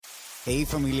Hey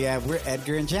familia, we're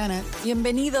Edgar and Janet.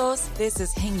 Bienvenidos. This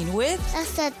is Hanging With the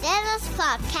Sotelo's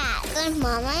podcast with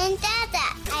Mama and Dada.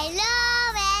 I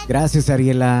love it. Gracias,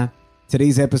 Ariela.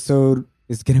 Today's episode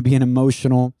is going to be an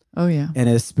emotional and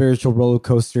a spiritual roller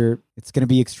coaster. It's going to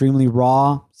be extremely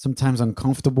raw, sometimes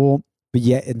uncomfortable, but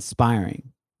yet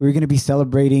inspiring. We're going to be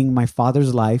celebrating my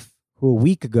father's life, who a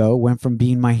week ago went from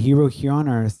being my hero here on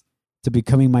earth to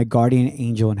becoming my guardian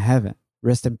angel in heaven.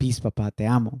 Rest in peace, Papa. Te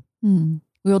amo.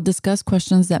 We will discuss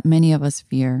questions that many of us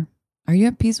fear. Are you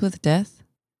at peace with death,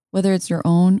 whether it's your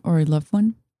own or a loved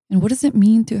one? And what does it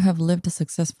mean to have lived a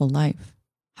successful life?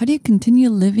 How do you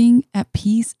continue living at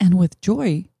peace and with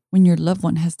joy when your loved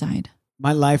one has died?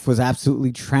 My life was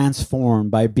absolutely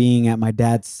transformed by being at my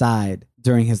dad's side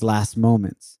during his last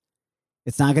moments.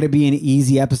 It's not going to be an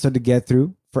easy episode to get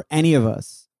through for any of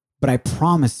us, but I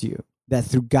promise you that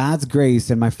through God's grace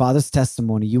and my father's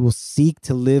testimony, you will seek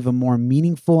to live a more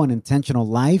meaningful and intentional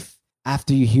life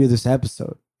after you hear this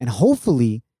episode. And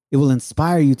hopefully, it will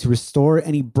inspire you to restore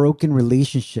any broken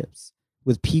relationships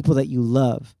with people that you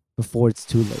love before it's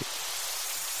too late.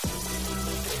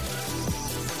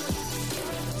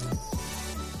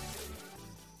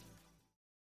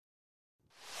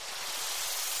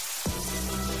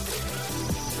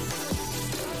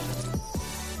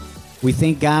 We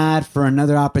thank God for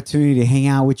another opportunity to hang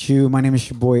out with you. My name is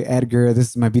your boy, Edgar.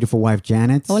 This is my beautiful wife,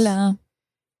 Janet. Hola.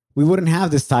 We wouldn't have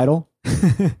this title,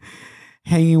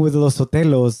 Hanging with Los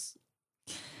Sotelos,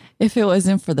 if it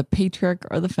wasn't for the patriarch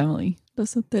or the family.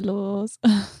 Los Sotelos.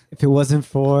 If it wasn't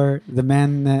for the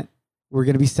man that we're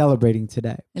going to be celebrating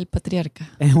today. El patriarca.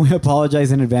 And we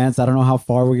apologize in advance. I don't know how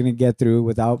far we're going to get through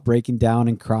without breaking down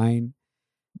and crying.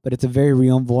 But it's a very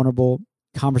real and vulnerable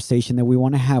conversation that we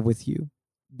want to have with you.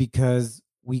 Because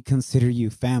we consider you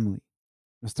family,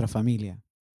 nuestra familia.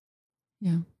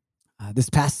 Yeah. This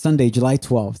past Sunday, July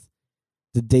 12th,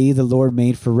 the day the Lord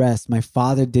made for rest, my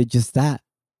father did just that.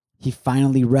 He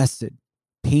finally rested,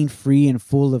 pain-free and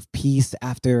full of peace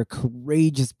after a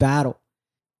courageous battle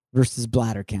versus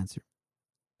bladder cancer.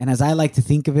 And as I like to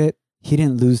think of it, he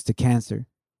didn't lose to cancer.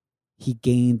 He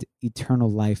gained eternal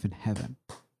life in heaven.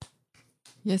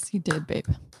 Yes, he did, babe.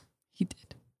 He did.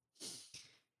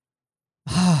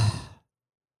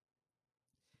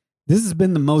 This has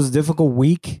been the most difficult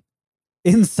week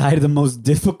inside of the most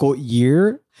difficult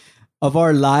year of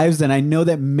our lives. And I know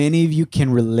that many of you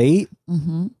can relate.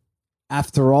 Mm-hmm.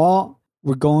 After all,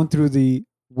 we're going through the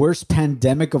worst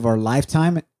pandemic of our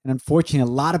lifetime. And unfortunately,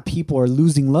 a lot of people are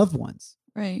losing loved ones.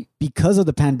 Right. Because of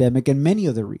the pandemic and many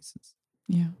other reasons.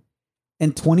 Yeah.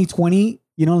 And 2020,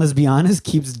 let's be honest,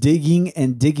 keeps digging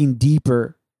and digging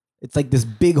deeper. It's like this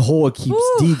big hole it keeps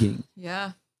digging.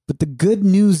 Yeah. But the good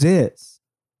news is,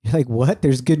 you're like, what?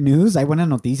 There's good news? Hay buenas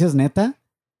noticias, neta?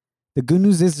 The good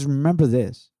news is, remember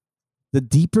this. The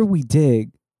deeper we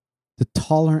dig, the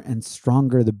taller and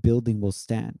stronger the building will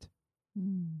stand.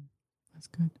 That's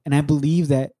good. And I believe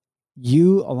that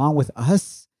you, along with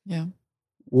us,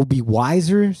 will be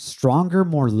wiser, stronger,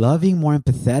 more loving, more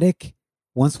empathetic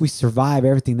once we survive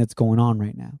everything that's going on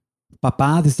right now.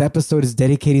 Papa, this episode is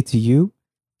dedicated to you.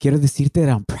 Quiero decirte that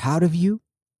I'm proud of you.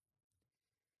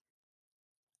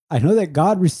 I know that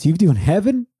God received you in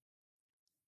heaven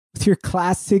with your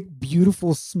classic,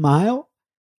 beautiful smile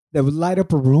that would light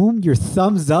up a room, your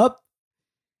thumbs up,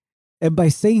 and by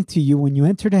saying to you when you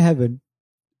enter to heaven,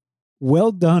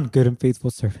 well done, good and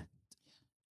faithful servant.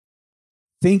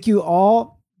 Thank you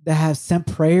all that have sent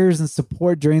prayers and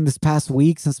support during this past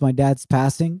week since my dad's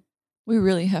passing. We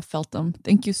really have felt them.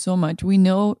 Thank you so much. We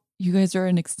know you guys are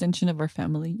an extension of our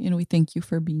family, and we thank you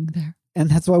for being there. And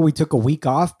that's why we took a week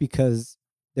off, because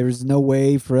there was no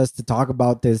way for us to talk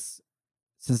about this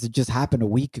since it just happened a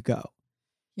week ago.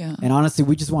 Yeah. And honestly,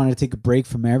 we just wanted to take a break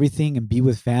from everything and be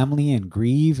with family and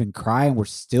grieve and cry. And we're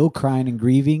still crying and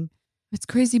grieving. It's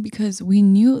crazy because we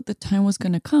knew the time was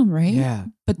going to come, right? Yeah.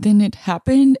 But then it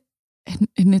happened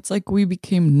and it's like we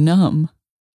became numb.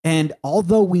 And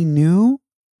although we knew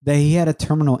that he had a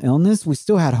terminal illness, we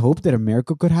still had hope that a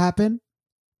miracle could happen.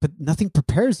 But nothing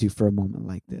prepares you for a moment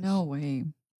like this. No way.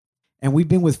 And we've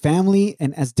been with family,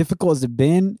 and as difficult as it's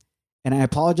been, and I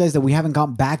apologize that we haven't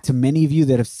gotten back to many of you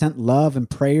that have sent love and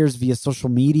prayers via social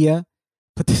media,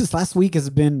 but this last week has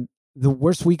been the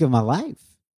worst week of my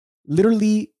life.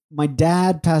 Literally, my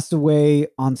dad passed away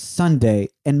on Sunday,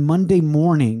 and Monday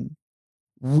morning,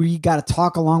 we got to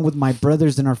talk along with my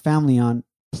brothers and our family on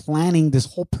planning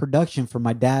this whole production for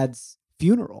my dad's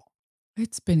funeral.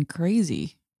 It's been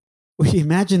crazy. Well,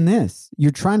 imagine this. You're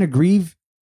trying to grieve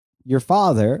your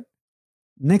father.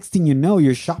 Next thing you know,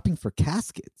 you're shopping for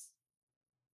caskets.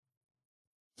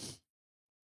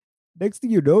 Next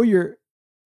thing you know, you're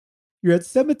You're at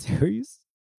cemeteries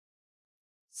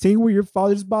seeing where your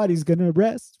father's body is going to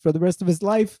rest for the rest of his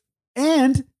life.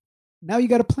 And now you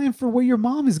got to plan for where your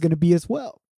mom is going to be as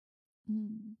well.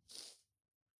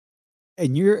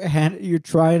 And you're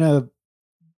trying to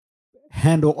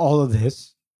handle all of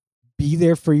this. Be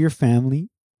there for your family.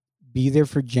 Be there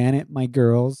for Janet, my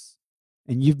girls.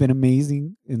 And you've been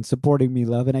amazing in supporting me,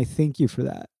 love. And I thank you for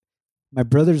that. My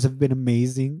brothers have been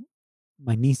amazing.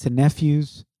 My niece and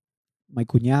nephews, my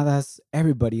cuñadas,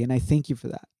 everybody. And I thank you for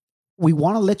that. We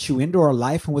want to let you into our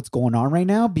life and what's going on right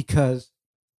now, because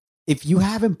if you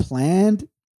haven't planned,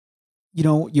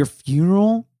 your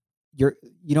funeral, you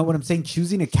know what I'm saying?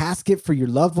 Choosing a casket for your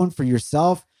loved one, for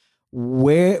yourself.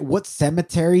 What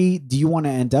cemetery do you want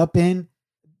to end up in?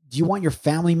 Do you want your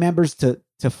family members to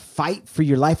fight for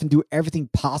your life and do everything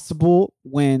possible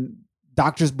when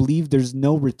doctors believe there's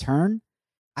no return?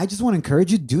 I just want to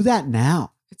encourage you, do that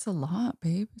now. It's a lot,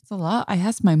 babe. It's a lot. I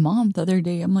asked my mom the other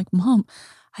day, I'm like, Mom,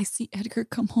 I see Edgar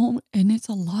come home and it's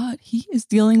a lot. He is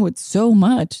dealing with so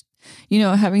much,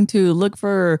 having to look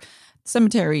for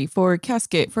cemetery, for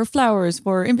casket, for flowers,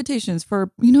 for invitations,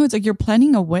 for, it's like you're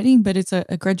planning a wedding, but it's a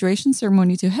graduation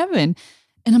ceremony to heaven.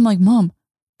 And I'm like, Mom,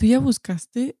 ¿tú ya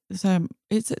buscaste? It's a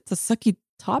sucky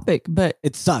topic, but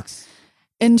it sucks.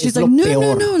 And she's like,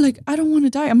 no, like, I don't want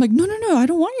to die. I'm like, no, I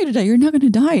don't want you to die. You're not going to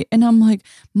die. And I'm like,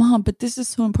 Mom, but this is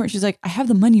so important. She's like, I have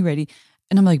the money ready.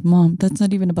 And I'm like, Mom, that's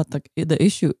not even about the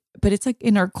issue. But it's like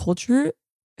in our culture,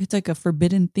 it's like a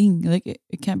forbidden thing. Like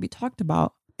it can't be talked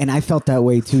about. And I felt that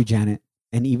way too, Janet.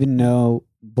 And even though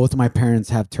both of my parents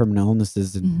have terminal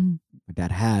illnesses and my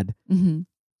dad had,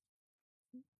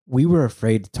 we were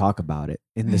afraid to talk about it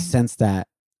in the sense that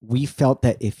we felt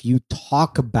that if you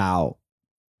talk about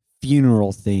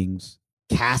funeral things,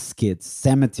 caskets,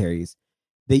 cemeteries,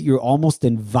 that you're almost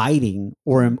inviting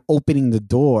or opening the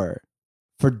door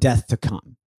for death to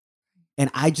come.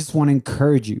 And I just want to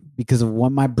encourage you, because of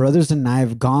what my brothers and I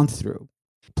have gone through,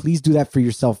 please do that for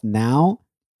yourself now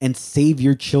and save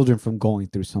your children from going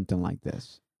through something like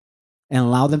this and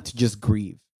allow them to just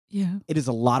grieve. Yeah. It is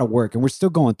a lot of work and we're still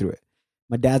going through it.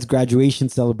 My dad's graduation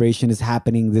celebration is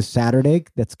happening this Saturday.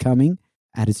 That's coming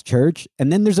at his church.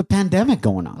 And then there's a pandemic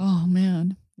going on. Oh,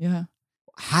 man. Yeah.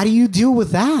 How do you deal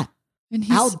with that? And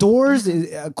outdoors,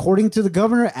 according to the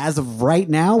governor, as of right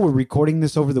now, we're recording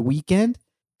this over the weekend.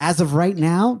 As of right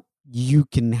now, you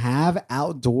can have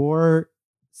outdoor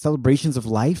celebrations of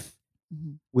life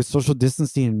with social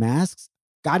distancing and masks.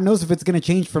 God knows if it's going to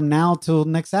change from now till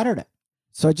next Saturday.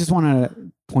 So I just want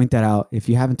to point that out. If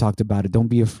you haven't talked about it, don't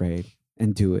be afraid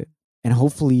and do it. And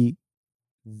hopefully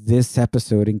this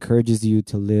episode encourages you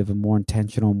to live a more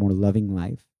intentional, more loving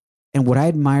life. And what I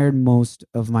admired most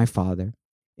of my father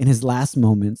in his last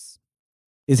moments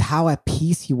is how at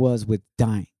peace he was with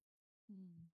dying.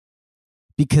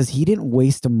 Because he didn't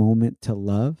waste a moment to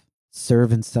love,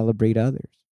 serve, and celebrate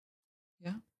others.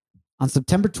 Yeah. On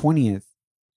September 20th,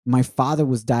 my father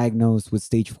was diagnosed with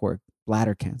stage 4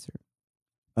 bladder cancer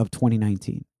of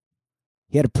 2019.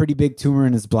 He had a pretty big tumor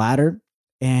in his bladder,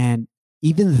 and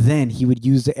even then, he would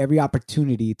use every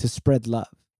opportunity to spread love.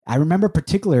 I remember a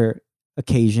particular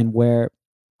occasion where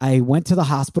I went to the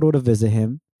hospital to visit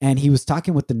him, and he was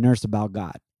talking with the nurse about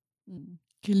God.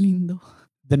 Qué lindo.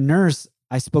 The nurse,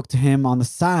 I spoke to him on the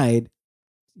side.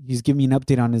 He's giving me an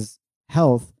update on his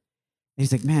health. And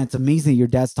he's like, man, it's amazing that your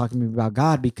dad's talking to me about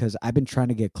God, because I've been trying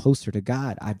to get closer to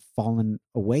God. I've fallen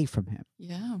away from him.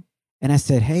 Yeah. And I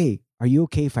said, hey, are you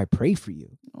okay if I pray for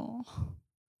you? Oh.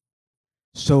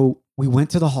 So we went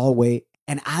to the hallway,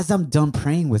 and as I'm done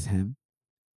praying with him,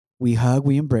 we hug,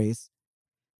 we embrace.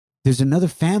 There's another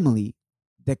family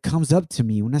that comes up to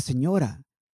me, una señora.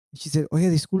 And she said, oye,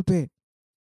 disculpe,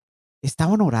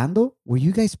 ¿estaban orando? Were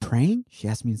you guys praying? She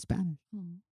asked me in Spanish.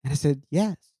 And I said,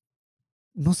 yes.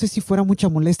 No sé si fuera mucha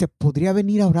molestia, ¿podría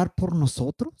venir a orar por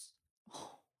nosotros?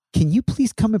 Can you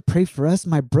please come and pray for us?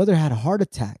 My brother had a heart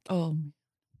attack. Oh.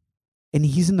 And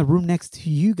he's in the room next to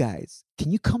you guys.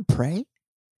 Can you come pray?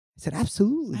 I said,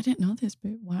 absolutely. I didn't know this,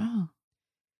 babe. Wow.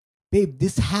 Babe,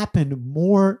 this happened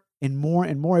more and more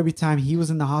and more every time he was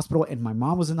in the hospital and my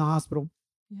mom was in the hospital.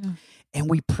 Yeah. And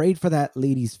we prayed for that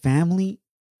lady's family,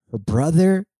 her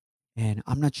brother, and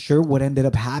I'm not sure what ended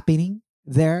up happening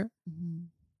there,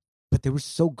 but they were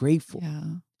so grateful.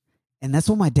 Yeah. And that's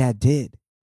what my dad did.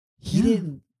 He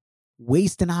didn't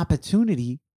waste an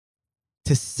opportunity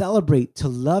to celebrate, to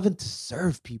love, and to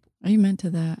serve people. Amen to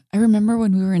that. I remember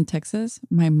when we were in Texas,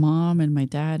 my mom and my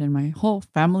dad and my whole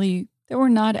family, they were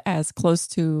not as close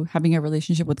to having a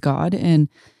relationship with God. And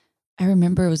I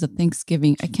remember it was a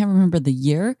Thanksgiving. I can't remember the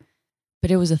year,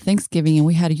 but it was a Thanksgiving and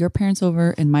we had your parents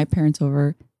over and my parents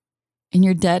over. And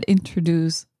your dad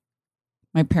introduced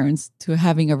my parents to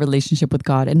having a relationship with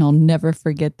God. And I'll never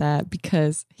forget that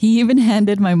because he even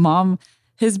handed my mom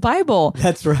his Bible.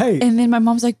 That's right. And then my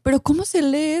mom's like, pero ¿cómo se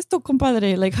lee esto,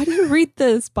 compadre? Like, how do you read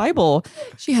this Bible?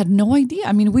 She had no idea.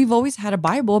 I mean, we've always had a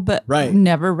Bible, but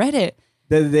never read it.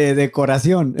 De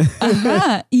decoración.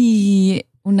 Ajá. Y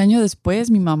un año después,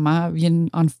 mi mamá bien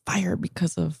on fire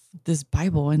because of this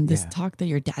Bible and this talk that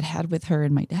your dad had with her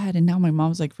and my dad. And now my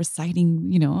mom's like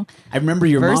reciting, you know. I remember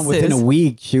your verses. mom within a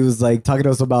week, she was like talking to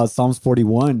us about Psalms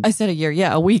 41. I said a year.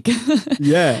 Yeah, a week.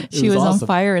 Yeah. She was awesome. on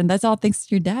fire. And that's all thanks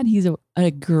to your dad. He's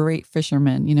a great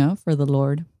fisherman, you know, for the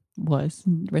Lord. Was.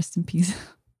 Rest in peace.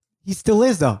 He still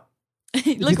is, though.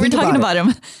 Like we're talking about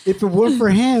him. If it weren't for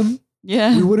him,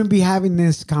 yeah, we wouldn't be having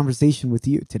this conversation with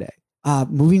you today.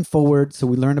 Moving forward, so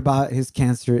we learned about his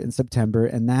cancer in September,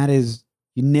 and that is,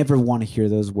 you never want to hear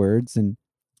those words. And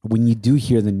when you do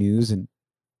hear the news, and,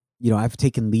 you know, I've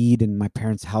taken lead in my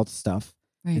parents' health stuff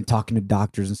and talking to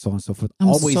doctors and so on and so forth.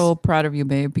 I'm so proud of you,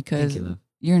 babe, because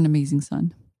you're an amazing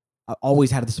son. I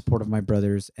always had the support of my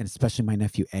brothers, and especially my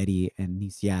nephew, Eddie, and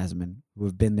niece Yasmin, who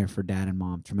have been there for dad and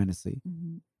mom tremendously.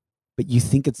 Mm-hmm. But you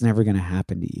think it's never going to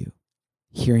happen to you,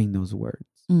 hearing those words.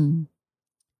 Mm.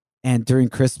 And during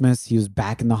Christmas, he was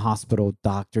back in the hospital.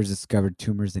 Doctors discovered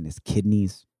tumors in his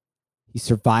kidneys. He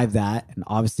survived that and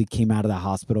obviously came out of the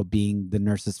hospital being the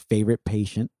nurse's favorite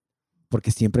patient. Porque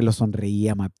siempre lo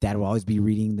sonreía. My dad would always be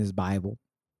reading this Bible.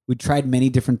 We tried many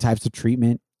different types of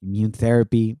treatment, immune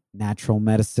therapy, natural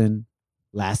medicine,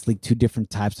 lastly, 2 different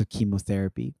types of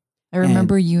chemotherapy. I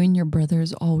remember you and your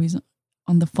brothers always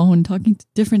on the phone talking to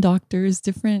different doctors,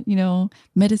 different, you know,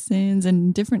 medicines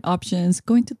and different options,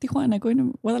 going to Tijuana, going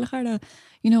to Guadalajara,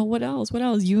 you know, what else?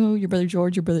 You, your brother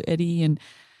George, your brother Eddie. And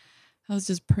I was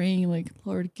just praying like,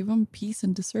 Lord, give them peace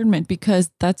and discernment, because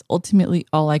that's ultimately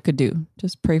all I could do.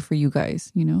 Just pray for you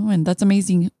guys, you know, and that's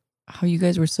amazing how you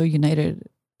guys were so united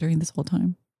during this whole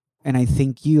time. And I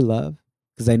thank you, love,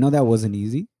 because I know that wasn't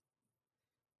easy.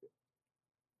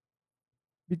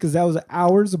 Because that was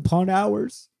hours upon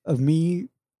hours of me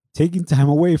taking time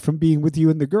away from being with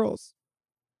you and the girls.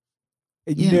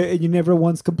 And, you never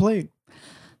once complained.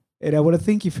 And I want to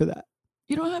thank you for that.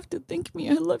 You don't have to thank me.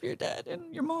 I love your dad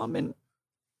and your mom. And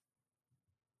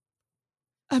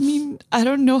I mean, I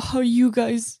don't know how you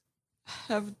guys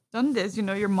have done this. You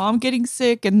know, your mom getting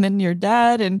sick and then your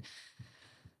dad and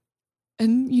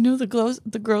you know, the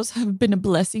girls have been a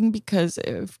blessing because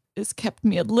it's kept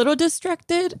me a little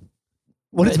distracted.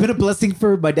 Well, it's been a blessing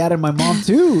for my dad and my mom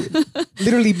too.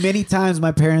 Literally many times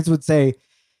my parents would say,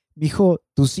 mijo,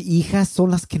 tus hijas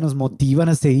son las que nos motivan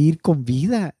a seguir con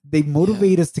vida. They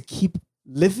motivate us to keep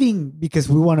living because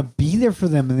we want to be there for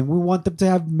them and we want them to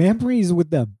have memories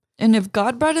with them. And if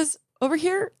God brought us over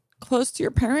here close to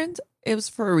your parents, it was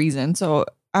for a reason. So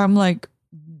I'm like,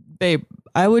 babe,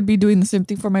 I would be doing the same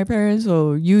thing for my parents.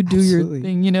 So you do your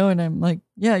thing, you know? And I'm like,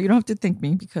 yeah, you don't have to thank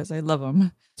me because I love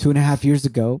them. 2.5 years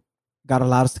ago, God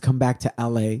allowed us to come back to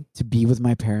LA to be with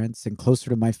my parents and closer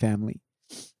to my family.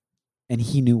 And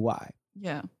he knew why.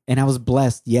 Yeah. And I was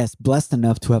blessed, blessed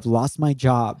enough to have lost my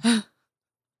job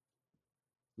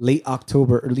late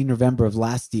October, early November of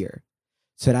last year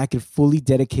so that I could fully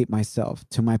dedicate myself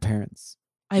to my parents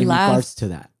in regards to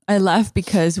that. I laugh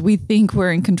because we think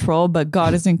we're in control, but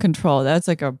God is in control. That's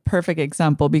like a perfect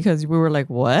example because we were like,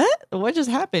 what? What just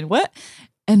happened? What?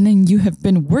 And then you have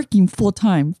been working full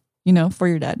time, you know, for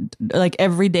your dad, like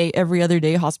every day, every other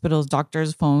day, hospitals,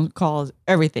 doctors, phone calls,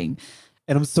 everything.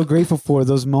 And I'm so grateful for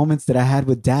those moments that I had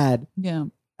with dad. Yeah.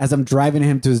 As I'm driving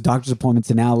him to his doctor's appointments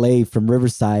in LA from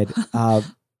Riverside,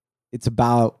 it's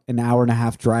about an 1.5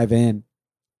 hour drive in.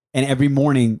 And every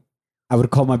morning I would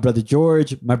call my brother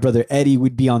George, my brother Eddie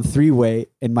would be on 3-way,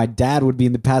 and my dad would be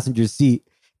in the passenger seat.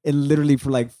 And literally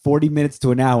for like 40 minutes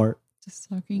to an hour, just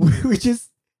talking. We were just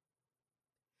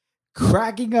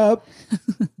cracking up.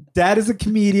 Dad is a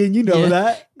comedian, you know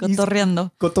that.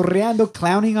 Cotorreando,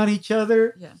 clowning on each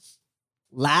other. Yeah.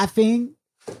 Laughing.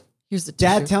 Here's the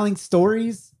dad tissue. Telling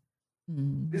stories.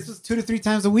 This was 2 to 3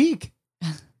 times a week.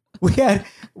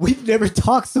 We've never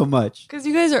talked so much. Because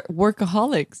you guys are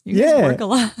workaholics. You guys work a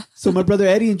lot. So my brother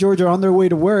Eddie and George are on their way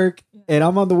to work, and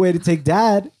I'm on the way to take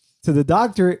dad to the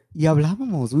doctor. Y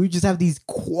hablábamos. We would just have these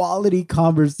quality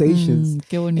conversations.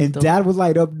 And dad would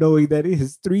light up knowing that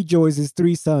his 3 joys, his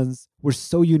 3 sons, were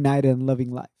so united and loving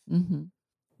life. Mm-hmm.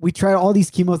 We tried all these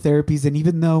chemotherapies, and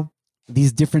even though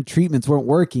these different treatments weren't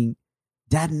working,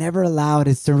 dad never allowed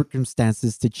his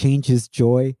circumstances to change his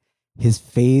joy, his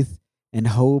faith, and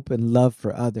hope and love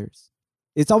for others.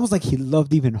 It's almost like he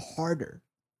loved even harder.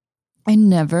 I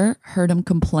never heard him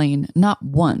complain, not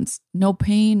once. No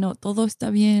pain, no todo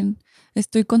está bien,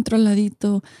 estoy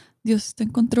controladito. Dios está en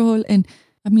control. And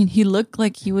I mean, he looked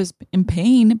like he was in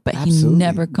pain, but Absolutely. he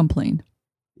never complained.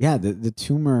 Yeah, the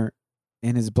tumor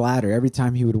in his bladder, every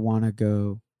time he would want to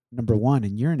go, number one,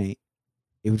 and urinate,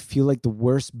 it would feel like the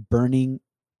worst burning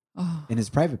in his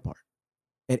private part.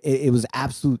 It was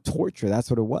absolute torture. That's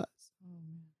what it was.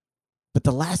 But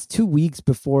the last 2 weeks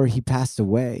before he passed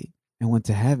away and went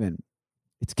to heaven,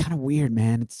 it's kind of weird,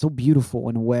 man. It's so beautiful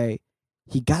in a way.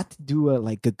 He got to do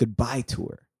a goodbye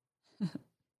tour.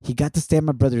 He got to stay at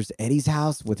my brother's Eddie's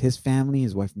house with his family,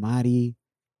 his wife Mari,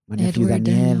 my nephew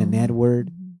Daniel and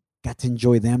Edward. Got to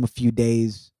enjoy them a few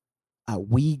days.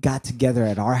 We got together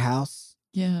at our house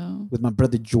with my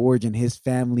brother George and his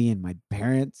family and my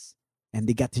parents, and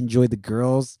they got to enjoy the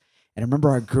girls. And I remember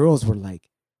our girls were like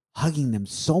hugging them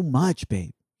so much,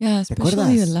 babe. Yeah,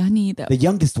 especially Alani. The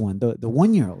youngest one, the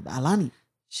 1-year-old, Alani.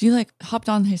 She like hopped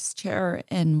on his chair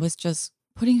and was just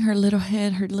putting her little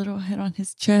head on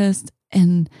his chest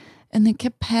and then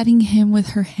kept patting him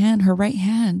with her right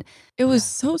hand. It was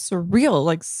so surreal,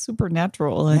 like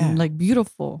supernatural and like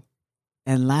beautiful.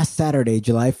 And last Saturday,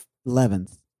 July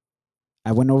 11th,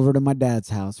 I went over to my dad's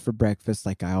house for breakfast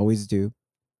like I always do.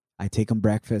 I take him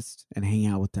breakfast and hang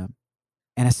out with them.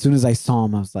 And as soon as I saw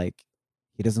him, I was like,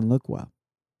 he doesn't look well.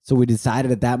 So we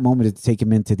decided at that moment to take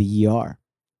him into the ER.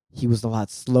 He was a lot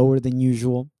slower than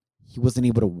usual. He wasn't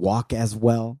able to walk as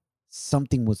well.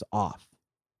 Something was off.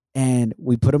 And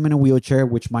we put him in a wheelchair,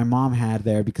 which my mom had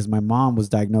there because my mom was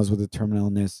diagnosed with a terminal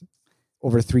illness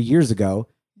over 3 years ago.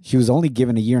 She was only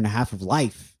given 1.5 years of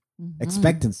life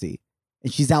expectancy,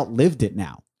 and she's outlived it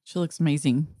now. She looks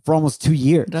amazing. For almost 2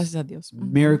 years. Gracias a Dios.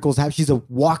 Miracles happen. She's a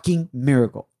walking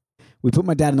miracle. We put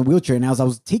my dad in the wheelchair, and as I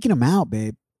was taking him out,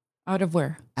 babe. Out of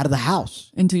where? Out of the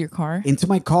house. Into your car? Into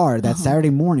my car that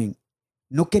Saturday morning.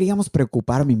 No queríamos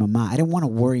preocupar a mi mamá. I didn't want to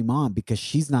worry mom because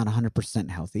she's not 100%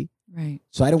 healthy. Right.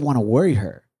 So I didn't want to worry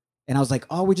her. And I was like,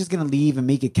 oh, we're just going to leave and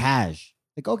make it cash.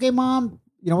 Like, okay, mom,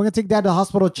 we're going to take dad to the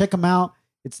hospital, check him out.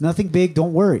 It's nothing big.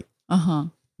 Don't worry.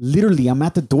 Literally, I'm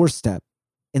at the doorstep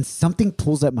and something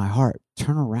pulls at my heart.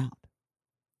 Turn around.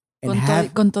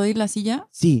 And ¿Con todo y la silla?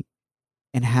 Sí.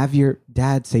 And have your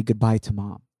dad say goodbye to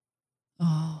mom.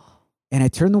 Oh. And I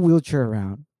turned the wheelchair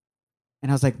around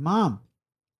and I was like, Mom,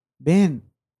 ven,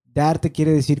 dad te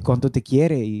quiere decir cuánto te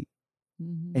quiere.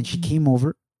 And she came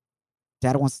over.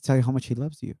 Dad wants to tell you how much he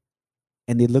loves you.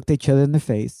 And they looked at each other in the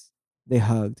face. They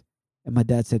hugged. And my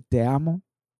dad said, te amo.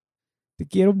 Te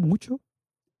quiero mucho.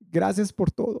 Gracias por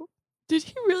todo. Did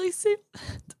he really say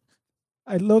that?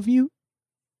 I love you.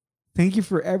 Thank you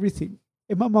for everything.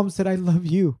 And my mom said, I love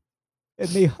you. And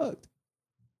they hugged.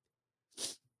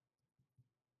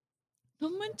 No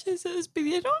manches, ¿se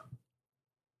despidieron?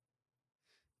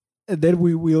 And then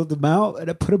we wheeled him out and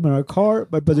I put him in our car.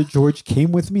 My brother George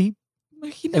came with me.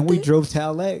 Imagínate. And we drove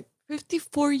to LA.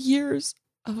 54 years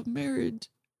of marriage.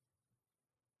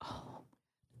 Oh.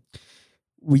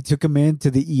 We took him into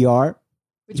the ER.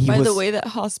 Which, by the way, that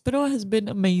hospital has been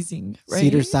amazing, right?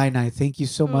 Cedar Sinai. Thank you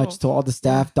so much to all the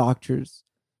staff, doctors.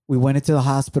 We went into the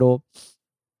hospital,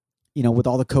 with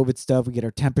all the COVID stuff. We get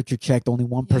our temperature checked. Only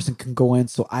one person can go in.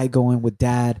 So I go in with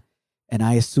dad. And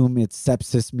I assume it's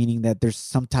sepsis, meaning that there's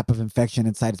some type of infection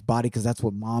inside his body because that's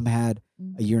what mom had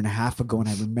 1.5 years ago. And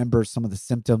I remember some of the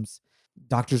symptoms.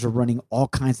 Doctors are running all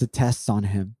kinds of tests on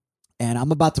him. And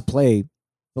I'm about to play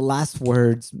the last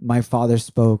words my father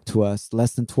spoke to us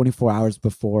less than 24 hours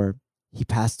before he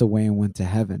passed away and went to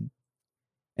heaven.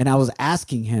 And I was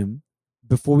asking him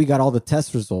before we got all the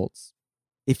test results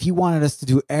if he wanted us to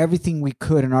do everything we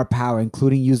could in our power,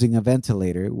 including using a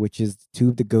ventilator, which is the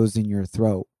tube that goes in your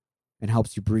throat and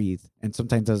helps you breathe and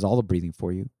sometimes does all the breathing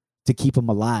for you to keep him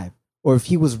alive. Or if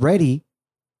he was ready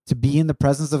to be in the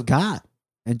presence of God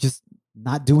and just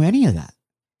not do any of that.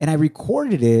 And I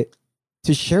recorded it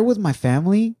to share with my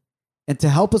family and to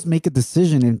help us make a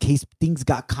decision in case things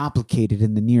got complicated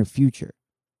in the near future.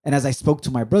 And as I spoke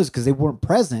to my brothers, because they weren't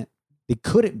present, they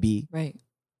couldn't be right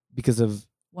because of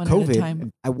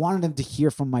COVID. I wanted them to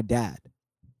hear from my dad.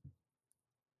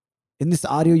 In this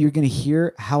audio, you're going to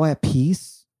hear how at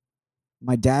peace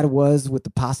my dad was with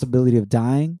the possibility of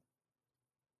dying.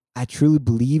 I truly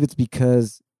believe it's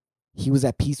because he was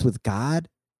at peace with God,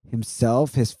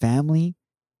 himself, his family,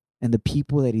 and the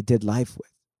people that he did life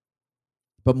with.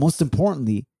 But most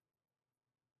importantly,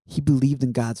 he believed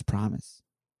in God's promise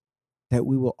that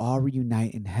we will all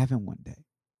reunite in heaven one day.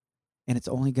 And it's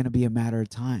only going to be a matter of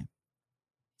time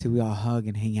till we all hug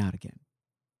and hang out again.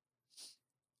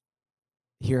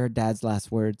 Here are Dad's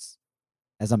last words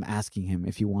as I'm asking him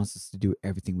if he wants us to do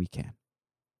everything we can.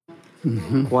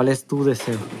 ¿Cuál es tu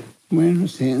deseo? Bueno,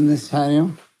 si es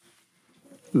necesario,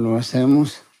 lo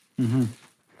hacemos.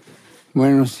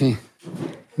 Bueno, sí.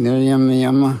 Dios ya me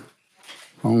llama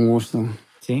con gusto.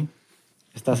 ¿Sí?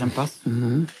 ¿Estás en paz?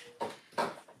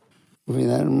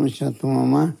 Cuidar mucho a tu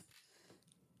mamá,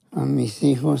 a mis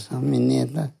hijos, a mi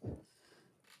nieta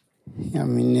y a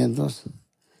mis nietos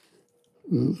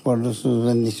por sus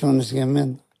bendiciones que me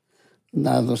han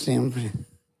dado siempre.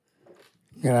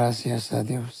 Gracias a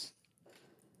Dios.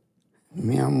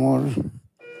 Mi amor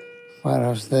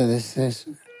para ustedes es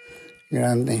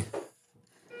grande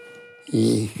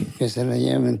y que se la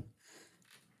lleven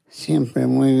siempre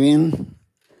muy bien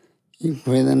y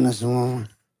cuiden a su mamá.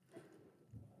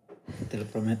 Te lo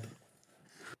prometo.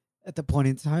 At the point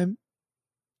in time,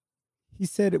 he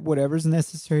said, whatever's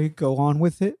necessary, go on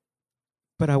with it.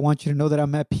 But I want you to know that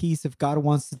I'm at peace if God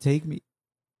wants to take me.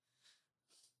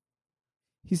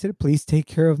 He said, please take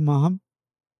care of mom.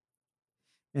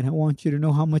 And I want you to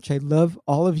know how much I love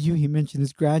all of you. He mentioned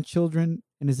his grandchildren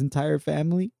and his entire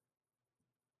family.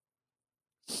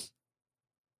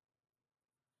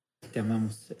 Te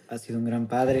amamos. Has sido un gran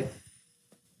padre,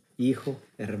 hijo,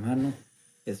 hermano,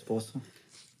 esposo.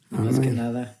 Y más que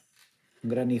nada, un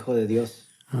gran hijo de Dios.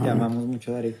 Te amamos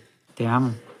mucho, Dari. Te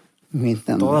amo. Mi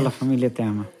también. Toda la familia te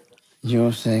ama.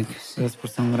 Yo sé que sí. Gracias por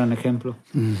ser un gran ejemplo.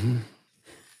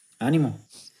 Ánimo.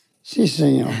 Sí,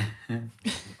 señor.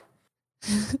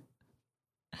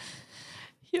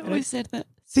 He always said that.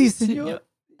 Sí, señor.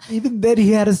 Even then,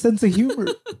 he had a sense of humor.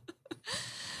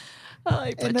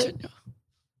 Ay, And Pacheco.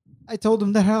 I told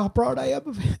him that how proud I am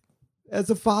of him as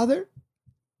a father,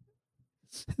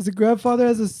 as a grandfather,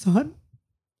 as a son,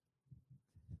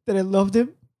 that I loved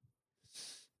him.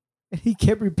 And he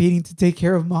kept repeating to take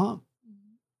care of mom.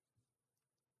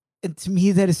 And to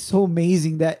me, that is so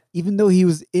amazing that even though he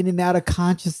was in and out of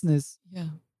consciousness, Yeah.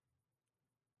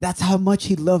 that's how much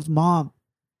he loved mom.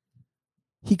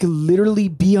 He could literally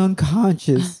be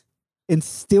unconscious and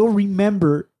still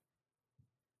remember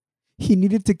he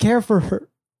needed to care for her.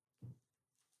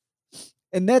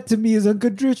 And that to me is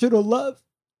unconditional love.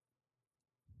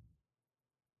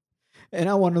 And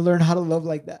I want to learn how to love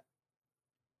like that.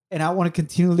 And I want to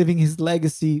continue living his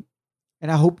legacy.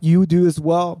 And I hope you do as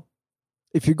well.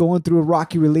 If you're going through a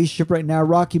rocky relationship right now,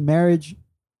 rocky marriage,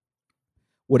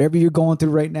 whatever you're going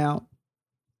through right now,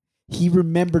 he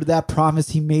remembered that promise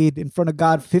he made in front of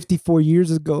God 54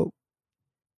 years ago.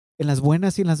 En las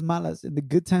buenas y en las malas, in the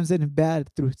good times and in bad,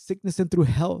 through sickness and through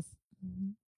health.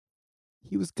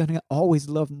 He was going to always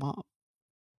love mom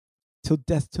till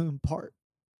death to him part.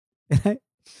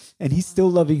 And he's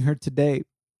still loving her today.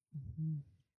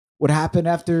 What happened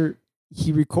after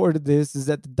he recorded this is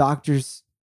that the doctors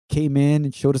came in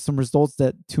and showed us some results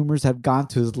that tumors have gone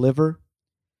to his liver.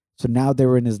 So now they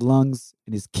were in his lungs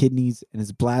and his kidneys and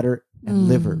his bladder and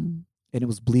liver. And it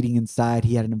was bleeding inside.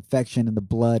 He had an infection in the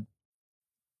blood.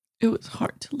 It was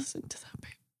hard to listen to that,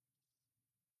 babe.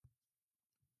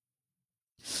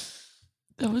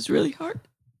 That was really hard.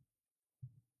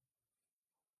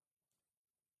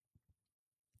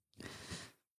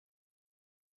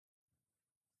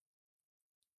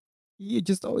 He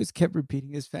just always kept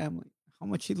repeating his family, how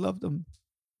much he loved them.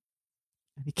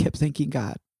 And he kept thanking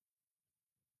God.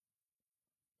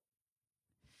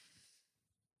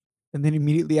 And then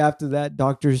immediately after that,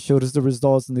 doctors showed us the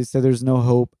results and they said, there's no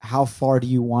hope. How far do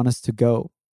you want us to go?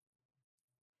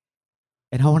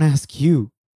 And I want to ask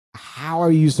you, how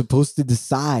are you supposed to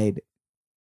decide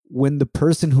when the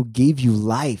person who gave you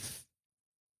life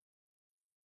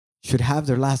should have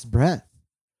their last breath?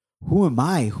 Who am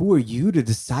I? Who are you to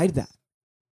decide that?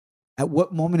 At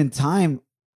what moment in time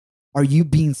are you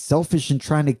being selfish and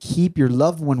trying to keep your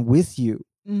loved one with you?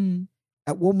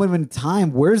 At what moment in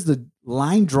time, where's the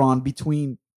line drawn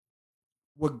between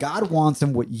what God wants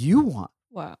and what you want?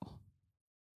 Wow.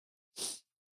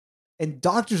 And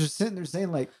doctors are sitting there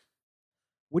saying, like,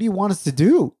 what do you want us to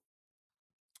do?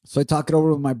 So I talk it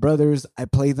over with my brothers. I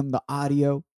play them the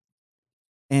audio.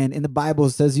 And in the Bible, it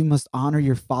says you must honor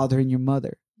your father and your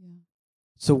mother. Yeah.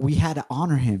 So we had to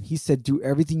honor him. He said, do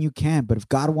everything you can. But if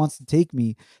God wants to take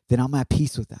me, then I'm at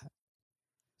peace with that.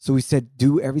 So we said,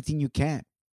 do everything you can.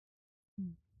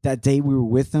 That day we were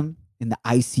with him in the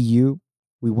ICU.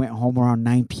 We went home around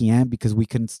 9 p.m. because we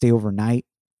couldn't stay overnight.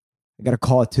 I got a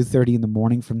call at 2:30 in the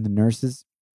morning from the nurses.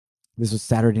 This was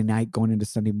Saturday night going into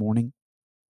Sunday morning,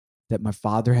 that my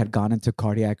father had gone into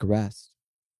cardiac arrest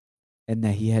and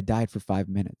that he had died for 5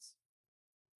 minutes.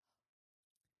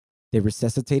 They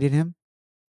resuscitated him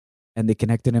and they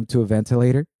connected him to a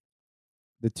ventilator,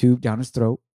 the tube down his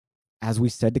throat, as we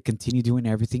said, to continue doing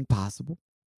everything possible.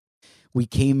 We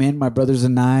came in, my brothers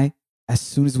and I, as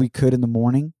soon as we could in the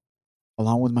morning,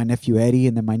 along with my nephew Eddie,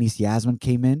 and then my niece Yasmin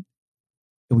came in.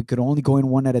 and we could only go in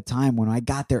one at a time. When I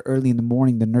got there early in the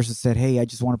morning, the nurses said, hey, I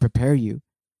just want to prepare you.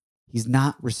 He's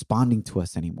not responding to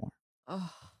us anymore.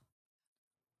 Oh.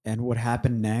 And what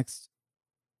happened next,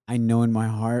 I know in my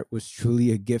heart was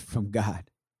truly a gift from God.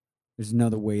 There's no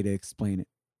other way to explain it.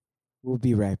 We'll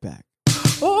be right back.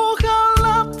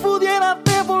 Ojalá pudiera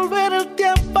devolver el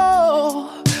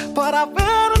tiempo para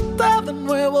verte de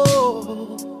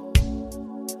nuevo,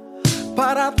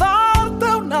 para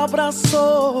darte un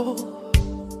abrazo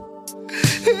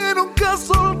y nunca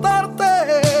soltarte.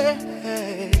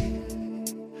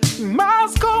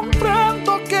 Mas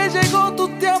comprendo que llegó tu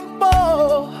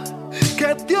tiempo,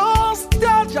 que Dios te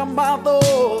ha llamado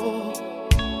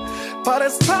para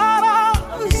estar a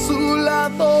su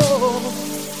lado.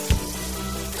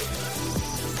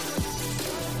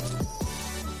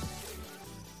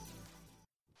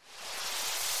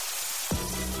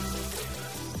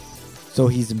 So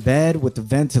he's in bed with the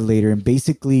ventilator and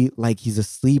basically like he's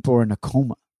asleep or in a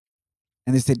coma.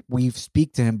 And they said, we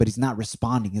speak to him, but he's not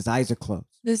responding. His eyes are closed.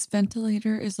 This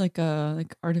ventilator is like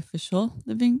artificial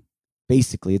living?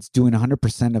 Basically, it's doing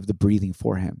 100% of the breathing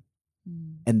for him.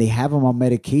 And they have him on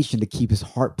medication to keep his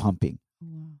heart pumping.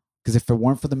 Because if it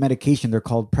weren't for the medication, they're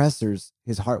called pressors,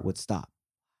 his heart would stop.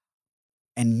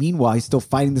 And meanwhile, he's still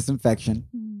fighting this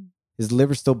infection. His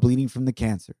liver's still bleeding from the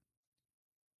cancer.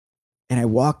 And I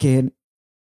walk in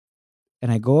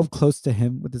and I go up close to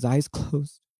him with his eyes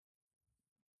closed,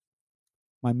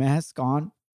 my mask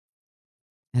on.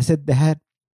 I said, Dad,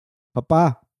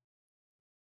 Papá,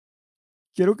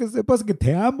 quiero que sepas que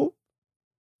te amo.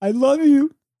 I love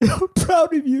you. I'm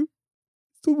proud of you.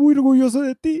 Estoy muy orgulloso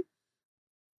de ti.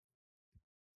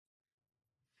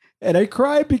 And I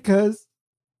cried because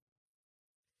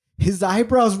his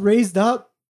eyebrows raised up.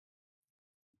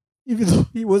 Even though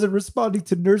he wasn't responding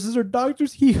to nurses or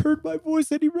doctors, he heard my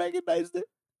voice and he recognized it.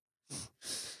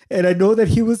 And I know that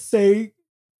he was saying,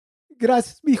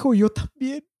 gracias, mijo, yo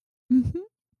también. Mm-hmm.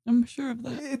 I'm sure of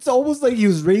that. It's almost like he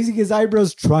was raising his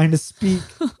eyebrows trying to speak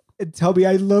and tell me,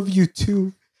 I love you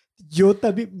too. Yo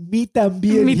también, mi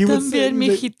también. Mi he también, was saying,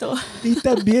 mijito. Mi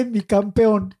también, mi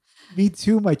campeón. Me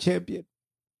too, my champion.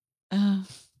 And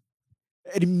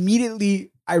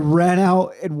immediately I ran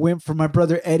out and went for my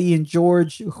brother Eddie and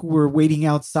George, who were waiting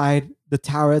outside the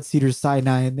tower at Cedar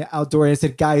Sinai in the outdoor. I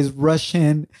said, guys, rush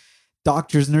in.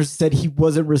 Doctors, nurses said he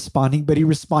wasn't responding, but he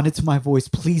responded to my voice.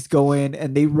 Please go in.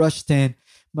 And they rushed in.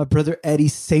 My brother Eddie,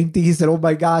 same thing. He said, oh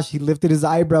my gosh. He lifted his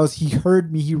eyebrows. He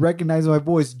heard me. He recognized my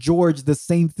voice. George, the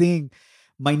same thing.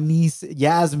 My niece,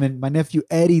 Yasmin, my nephew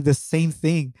Eddie, the same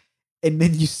thing. And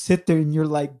then you sit there and you're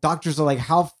like, doctors are like,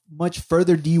 how much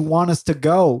further do you want us to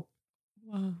go?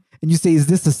 Wow. And you say, is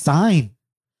this a sign?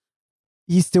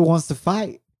 He still wants to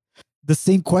fight. The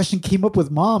same question came up with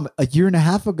Mom a year and a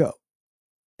half ago.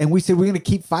 And we said, we're going to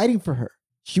keep fighting for her.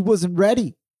 She wasn't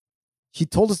ready. She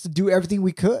told us to do everything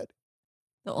we could.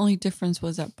 The only difference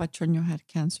was that Patroño had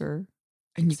cancer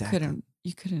and Exactly.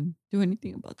 you couldn't do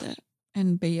anything about that.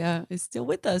 And Bella is still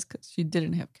with us because she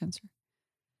didn't have cancer.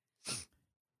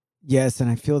 Yes, and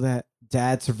I feel that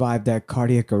Dad survived that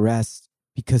cardiac arrest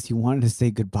because he wanted to say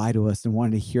goodbye to us and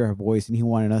wanted to hear our voice, and he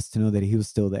wanted us to know that he was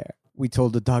still there. We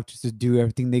told the doctors to do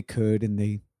everything they could, and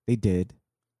they did.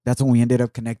 That's when we ended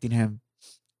up connecting him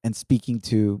and speaking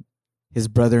to his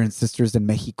brother and sisters in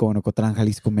Mexico, in Ocotran,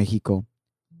 Jalisco, Mexico.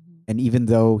 And even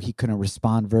though he couldn't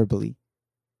respond verbally,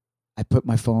 I put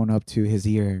my phone up to his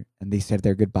ear and they said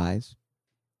their goodbyes.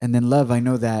 And then, Love, I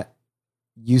know that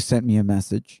you sent me a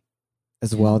message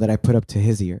as well that I put up to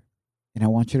his ear. And I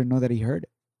want you to know that he heard it.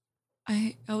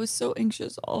 I was so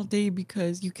anxious all day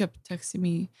because you kept texting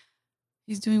me,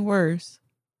 he's doing worse.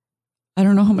 I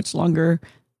don't know how much longer.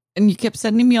 And you kept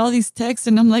sending me all these texts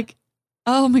and I'm like,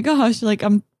 oh my gosh, like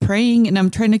I'm praying and I'm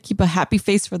trying to keep a happy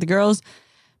face for the girls,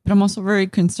 but I'm also very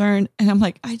concerned. And I'm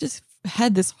like, I just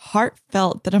had this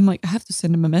heartfelt that I'm like, I have to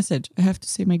send him a message. I have to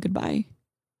say my goodbye.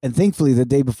 And thankfully, the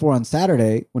day before on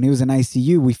Saturday, when he was in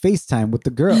ICU, we FaceTime with the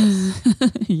girls.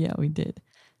 Yeah, we did.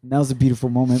 And that was a beautiful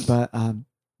moment. But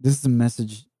this is a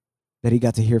message that he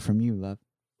got to hear from you, Love.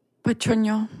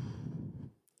 Pachoño,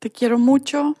 te quiero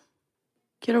mucho.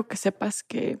 Quiero que sepas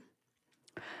que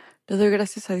le doy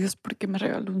gracias a Dios porque me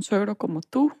regaló un suegro como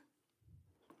tú.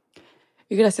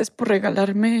 Y gracias por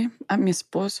regalarme a mi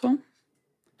esposo.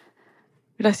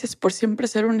 Gracias por siempre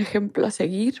ser un ejemplo a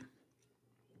seguir.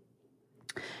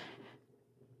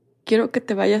 Quiero que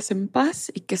te vayas en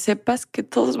paz y que sepas que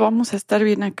todos vamos a estar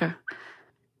bien acá.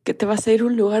 Que te vas a ir a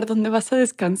un lugar donde vas a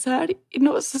descansar y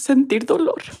no vas a sentir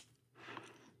dolor.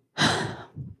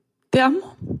 Te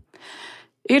amo.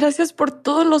 Y gracias por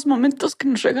todos los momentos que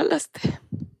nos regalaste.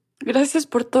 Gracias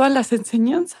por todas las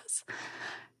enseñanzas.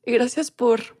 Y gracias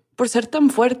por ser tan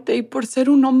fuerte y por ser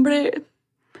un hombre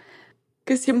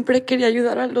que siempre quería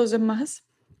ayudar a los demás.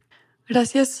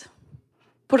 Gracias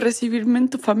por recibirme en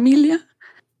tu familia.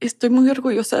 Estoy muy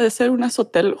orgullosa de ser una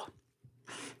Sotelo.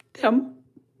 Te amo.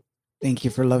 Thank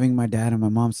you for loving my dad and my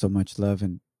mom so much, love.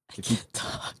 And if you,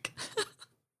 Talk.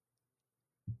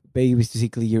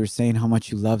 basically, you were saying how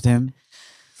much you loved him,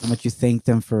 how much you thanked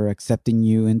them for accepting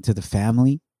you into the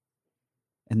family,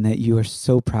 and that you are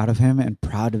so proud of him and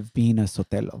proud of being a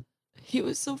Sotelo. He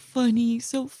was so funny,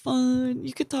 so fun.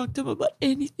 You could talk to him about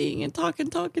anything and talk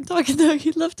and talk and talk and talk.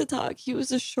 He loved to talk. He was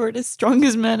the shortest,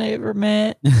 strongest man I ever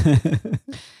met.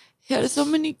 He had so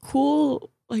many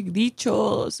cool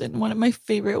dichos, and one of my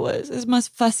favorite was, es más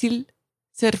fácil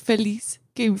ser feliz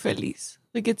que infeliz.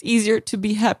 Like, it's easier to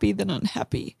be happy than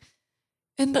unhappy.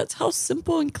 And that's how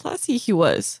simple and classy he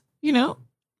was, you know?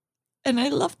 And I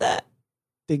love that.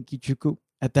 Thank you, Chuku.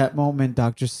 At that moment,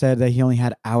 doctors said that he only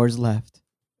had hours left.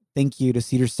 Thank you to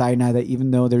Cedar Sinai that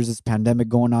even though there's this pandemic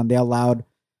going on, they allowed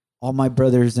all my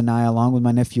brothers and I, along with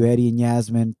my nephew Eddie and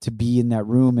Yasmin, to be in that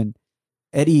room. And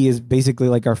Eddie is basically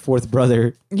like our fourth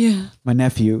brother, Yeah. my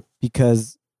nephew,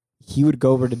 because he would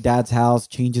go over to dad's house,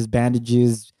 change his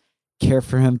bandages, care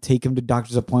for him, take him to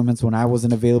doctor's appointments when I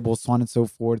wasn't available, so on and so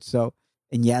forth. So,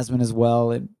 and Yasmin as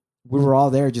well. And we were all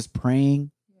there just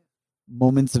praying,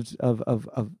 moments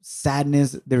of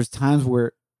sadness. There's times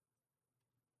where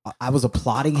I was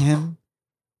applauding him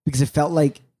because it felt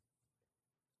like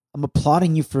I'm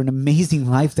applauding you for an amazing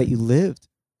life that you lived.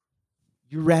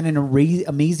 You ran an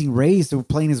amazing race. They were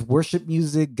playing his worship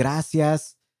music,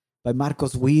 Gracias, by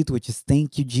Marcos Witt, which is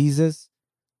Thank You, Jesus.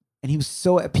 And he was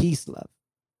so at peace, love.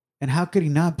 And how could he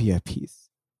not be at peace?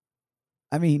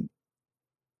 I mean,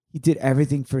 he did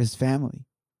everything for his family.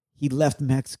 He left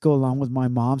Mexico along with my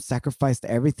mom, sacrificed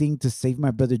everything to save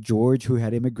my brother George, who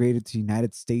had immigrated to the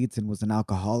United States and was an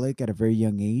alcoholic at a very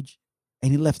young age.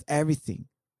 And he left everything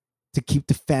to keep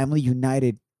the family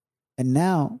united. And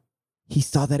now he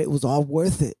saw that it was all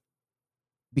worth it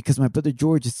because my brother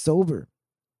George is sober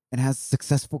and has a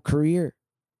successful career.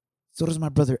 So does my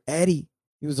brother Eddie.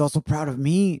 He was also proud of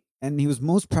me. And he was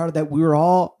most proud that we were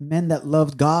all men that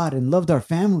loved God and loved our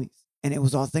families. And it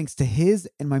was all thanks to his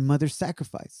and my mother's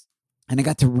sacrifice. And I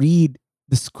got to read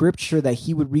the scripture that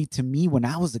he would read to me when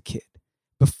I was a kid.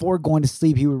 Before going to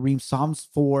sleep, he would read Psalms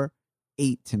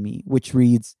 4:8 to me, which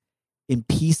reads, "In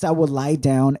peace I will lie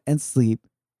down and sleep,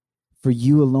 for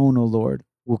you alone, O Lord,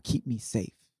 will keep me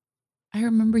safe." I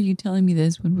remember you telling me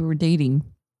this when we were dating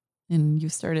and you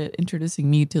started introducing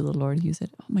me to the Lord. You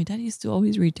said, "Oh, my dad used to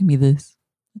always read to me this."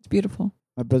 It's beautiful.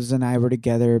 My brothers and I were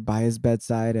together by his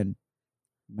bedside, and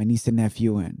my niece and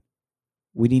nephew, and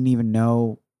we didn't even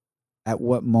know at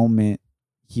what moment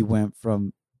he went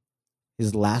from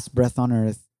his last breath on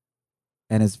earth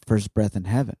and his first breath in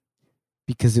heaven,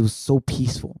 because it was so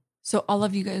peaceful. So all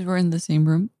of you guys were in the same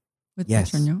room with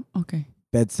Yes. Petrino? Okay.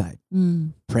 Bedside,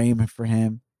 praying for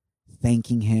him,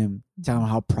 thanking him, telling him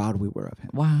how proud we were of him.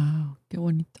 Wow. Qué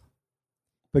bonito.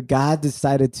 But God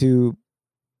decided to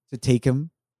take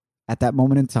him at that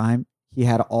moment in time. He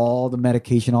had all the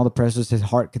medication, all the pressures his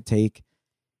heart could take,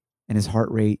 and his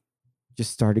heart rate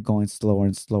just started going slower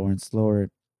and slower and slower.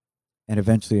 And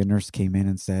eventually a nurse came in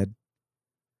and said,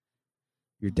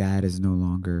 "Your dad is no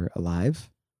longer alive."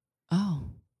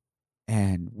 Oh.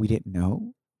 And we didn't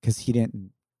know because he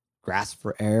didn't grasp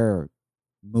for air or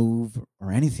move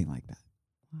or anything like that.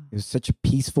 It was such a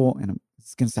peaceful, and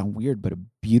it's going to sound weird, but a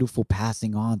beautiful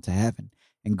passing on to heaven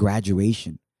and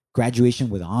graduation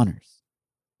with honors.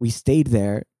 We stayed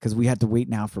there because we had to wait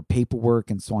now for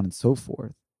paperwork and so on and so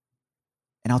forth.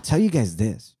 And I'll tell you guys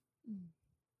this.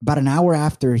 About an hour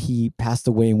after he passed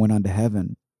away and went on to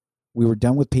heaven, we were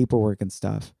done with paperwork and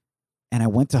stuff. And I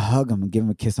went to hug him and give him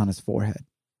a kiss on his forehead.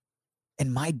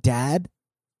 And my dad,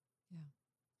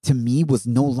 to me, was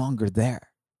no longer there.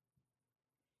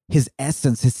 His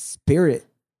essence, his spirit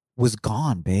was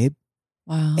gone, babe.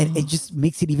 Wow. And it just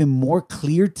makes it even more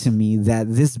clear to me that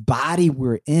this body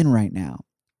we're in right now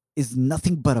is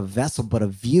nothing but a vessel, but a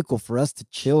vehicle for us to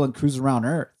chill and cruise around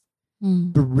earth.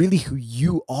 But really who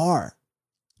you are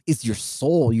is your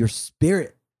soul, your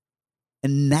spirit.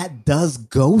 And that does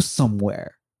go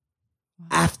somewhere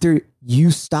after you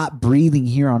stop breathing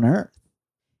here on earth.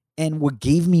 And what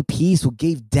gave me peace, what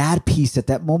gave dad peace at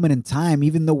that moment in time,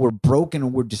 even though we're broken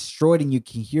and we're destroyed, and you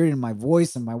can hear it in my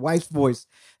voice and my wife's voice,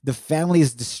 the family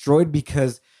is destroyed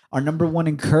because our number one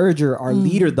encourager, our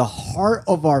leader, the heart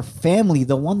of our family,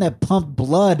 the one that pumped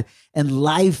blood and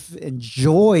life and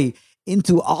joy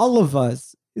into all of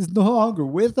us, is no longer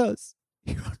with us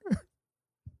here on earth.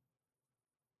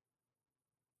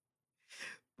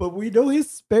 But we know his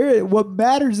spirit. What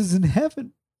matters is in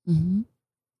heaven. Mm-hmm.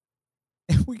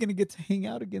 And we're going to get to hang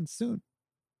out again soon.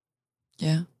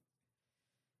 Yeah.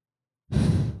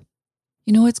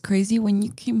 You know what's crazy? When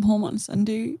you came home on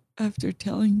Sunday after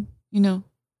telling,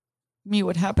 me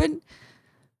what happened,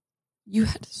 you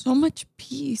had so much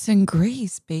peace and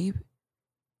grace, babe.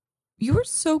 You were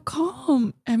so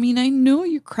calm. I mean, I know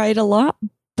you cried a lot,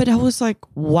 but I was like,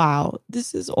 wow,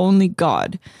 this is only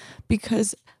God.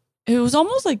 Because it was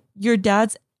almost like your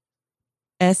dad's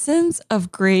essence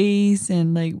of grace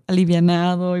and like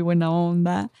alivianado y buena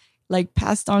onda, like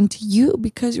passed on to you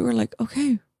because you were like,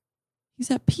 okay, he's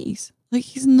at peace. Like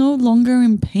he's no longer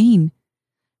in pain.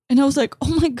 And I was like,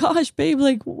 oh my gosh, babe,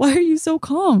 like, why are you so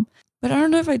calm? But I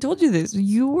don't know if I told you this.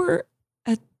 You were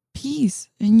at peace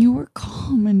and you were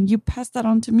calm and you passed that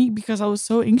on to me because I was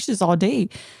so anxious all day.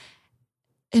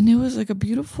 And it was like a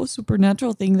beautiful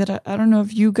supernatural thing that I don't know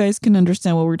if you guys can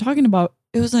understand what we're talking about.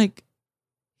 It was like,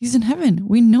 he's in heaven.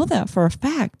 We know that for a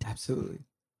fact. Absolutely.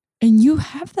 And you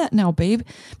have that now, babe,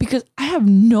 because I have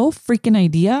no freaking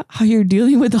idea how you're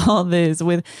dealing with all this,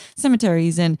 with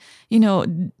cemeteries and,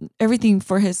 everything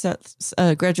for his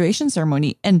graduation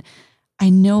ceremony. And I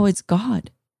know it's God.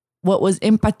 What was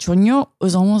in Pachoño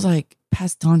was almost like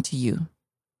passed on to you.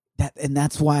 And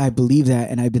that's why I believe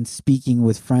that. And I've been speaking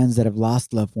with friends that have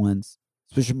lost loved ones,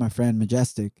 especially my friend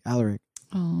Majestic, Alaric.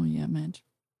 Oh, yeah, man.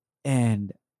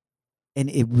 And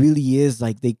it really is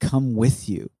like they come with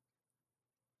you.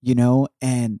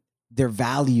 And their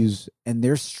values and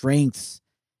their strengths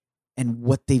and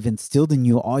what they've instilled in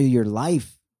you all your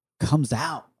life comes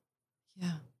out.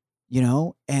 Yeah.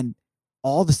 And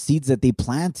all the seeds that they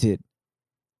planted,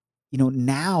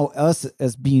 now us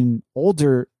as being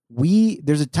older,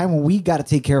 there's a time when we got to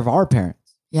take care of our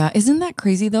parents. Yeah. Isn't that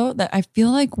crazy though? That I feel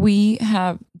like we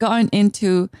have gotten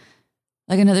into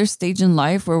like another stage in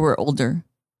life where we're older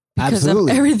because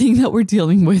Absolutely. of everything that we're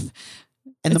dealing with.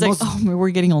 And it's we're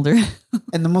getting older.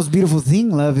 And the most beautiful thing,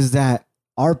 love, is that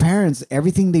our parents,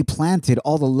 everything they planted,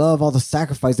 all the love, all the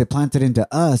sacrifice they planted into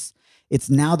us, it's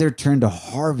now their turn to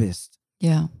harvest.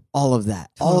 Yeah. All of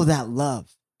that, all of that love.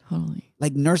 Totally.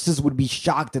 Like nurses would be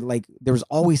shocked that like there was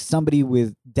always somebody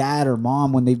with dad or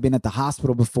mom when they've been at the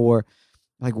hospital before.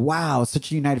 Like, wow,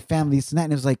 such a united family, this and that.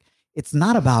 And it was like, it's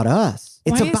not about us.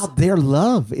 It's about their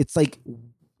love. It's like,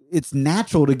 it's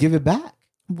natural to give it back.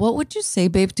 What would you say,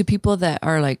 babe, to people that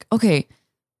are like, okay,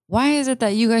 why is it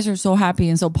that you guys are so happy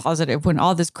and so positive when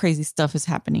all this crazy stuff is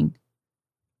happening?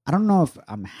 I don't know if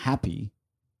I'm happy,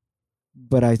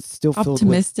 but I still feel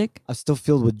optimistic. I'm still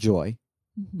filled with joy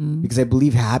Mm-hmm. because I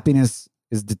believe happiness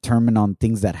is determined on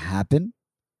things that happen,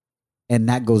 and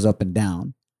that goes up and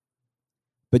down.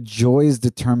 But joy is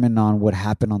determined on what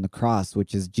happened on the cross,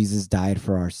 which is Jesus died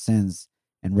for our sins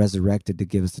and resurrected to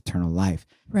give us eternal life.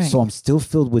 Right. So I'm still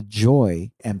filled with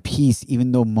joy and peace,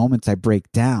 even though moments I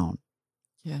break down.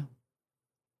 Yeah.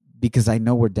 Because I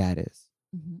know where dad is.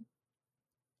 Mm-hmm.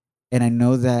 And I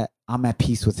know that I'm at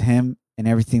peace with him and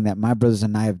everything that my brothers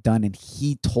and I have done. And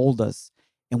he told us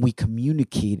and we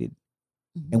communicated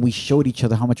and we showed each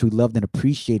other how much we loved and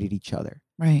appreciated each other.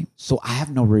 Right. So I have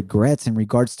no regrets in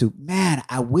regards to, man,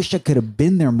 I wish I could have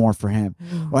been there more for him.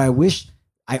 Or I wish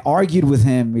I argued with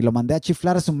him, y lo mandé a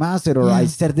chiflar a su madre, or I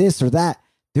said this or that.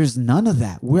 There's none of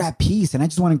that. We're at peace. And I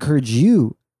just want to encourage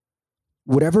you,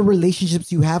 whatever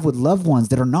relationships you have with loved ones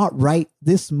that are not right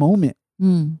this moment,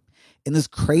 in this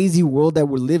crazy world that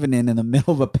we're living in the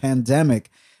middle of a pandemic,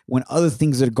 when other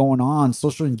things are going on,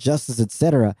 social injustice,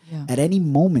 etc. At any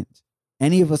moment,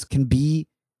 any of us can be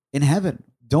in heaven.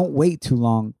 Don't wait too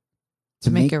long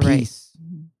to make it peace.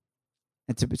 Right.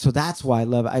 And so that's why,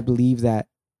 love, I believe that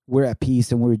we're at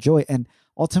peace and we're joy. And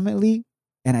ultimately,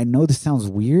 and I know this sounds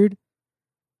weird,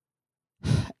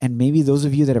 and maybe those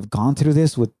of you that have gone through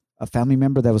this with a family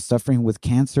member that was suffering with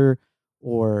cancer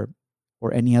or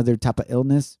any other type of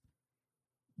illness,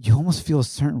 you almost feel a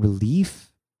certain relief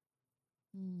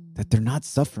that they're not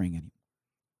suffering anymore.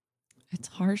 It's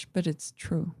harsh, but it's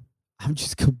true. I'm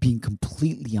just being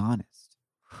completely honest.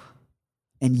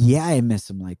 And yeah, I miss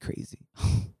him like crazy.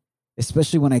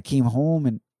 Especially when I came home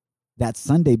and that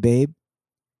Sunday, babe,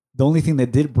 the only thing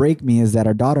that did break me is that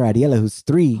our daughter, Ariela, who's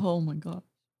 3. Oh my God.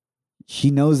 She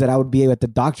knows that I would be at the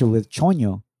doctor with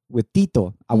Choño, with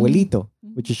Tito, Abuelito,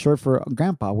 which is short for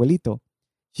grandpa, Abuelito.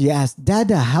 She asked,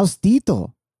 Dada, how's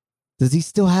Tito? Does he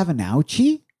still have an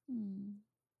ouchie?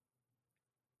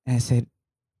 And I said,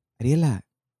 Ariela,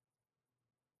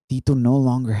 Tito no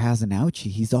longer has an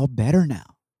ouchie. He's all better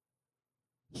now.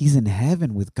 He's in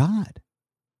heaven with God.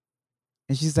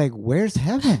 And she's like, where's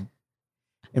heaven?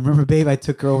 And remember, babe, I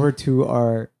took her over to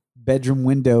our bedroom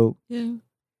window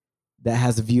that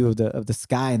has a view of the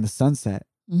sky and the sunset.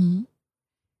 Mhm.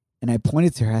 And I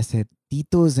pointed to her. I said,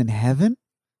 Tito is in heaven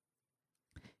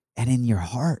and in your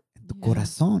heart, in tu Yeah.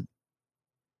 corazón.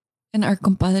 And our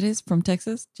compadres from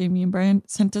Texas, Jamie and Brian,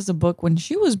 sent us a book when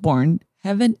she was born,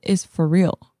 Heaven is for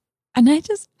Real. And I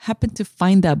just happened to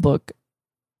find that book.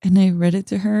 And I read it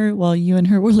to her while you and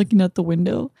her were looking out the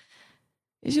window.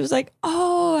 And she was like,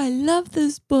 oh, I love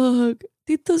this book.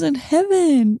 Tito's in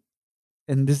heaven.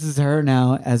 And this is her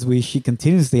now as she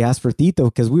continuously asks for Tito,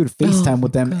 because we would FaceTime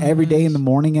with them every day in the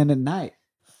morning and at night.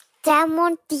 Te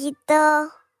amo, Tito.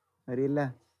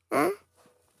 Ariela, Huh?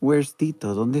 where's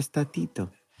Tito? ¿Dónde está Tito?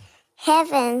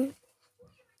 Heaven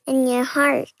in your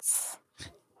hearts.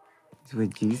 It's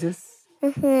with Jesus?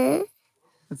 Mm-hmm.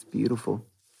 That's beautiful.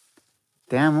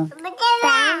 Te amo. Te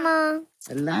amo.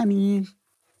 Alani.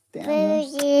 Te amo.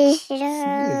 Sí,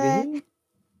 bebé.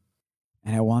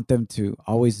 And I want them to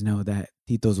always know that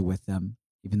Tito's with them,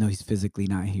 even though he's physically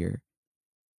not here.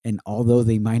 And although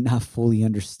they might not fully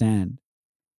understand,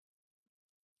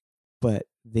 but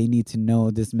they need to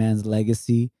know this man's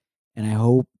legacy. And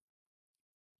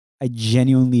I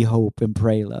genuinely hope and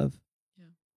pray, love,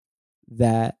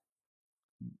 that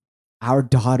our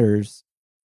daughters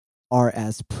are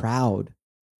as proud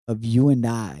of you and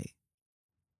I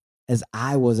as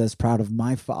I was as proud of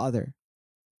my father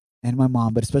and my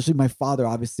mom, but especially my father,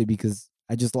 obviously, because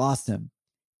I just lost him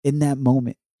in that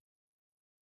moment.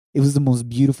 It was the most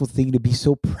beautiful thing to be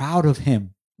so proud of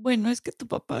him. Bueno, es que tu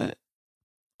papá,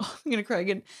 oh, I'm going to cry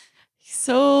again. He's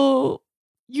so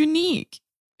unique.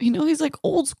 You know, he's like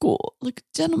old school, like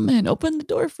a gentleman, open the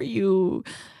door for you,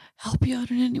 help you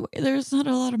out in any way. There's not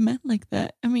a lot of men like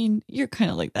that. I mean, you're kind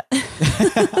of like that.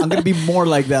 I'm going to be more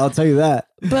like that, I'll tell you that.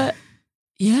 But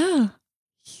yeah,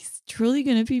 he's truly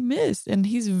going to be missed. And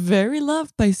he's very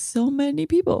loved by so many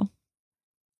people.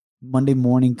 Monday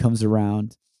morning comes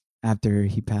around after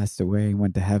he passed away and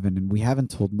went to heaven. And we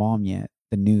haven't told mom yet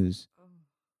the news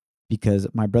because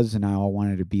my brothers and I all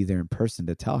wanted to be there in person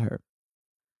to tell her.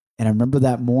 And I remember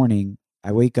that morning,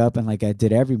 I wake up and like I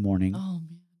did every morning,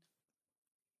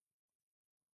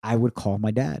 I would call my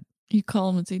dad. You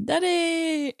call him and say,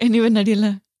 Daddy. And even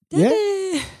Ariela, Daddy.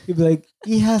 Yeah. He'd be like,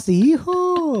 hijas y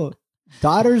hijo,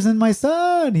 daughters and my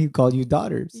son. He'd call you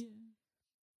daughters. Yeah.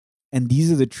 And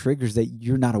these are the triggers that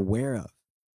you're not aware of.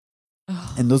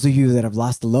 Oh. And those of you that have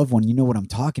lost a loved one, you know what I'm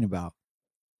talking about.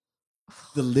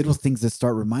 The little things that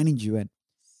start reminding you. And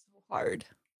so hard.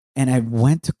 And I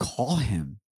went to call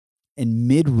him. And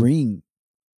mid-ring,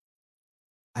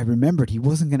 I remembered he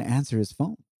wasn't going to answer his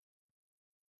phone.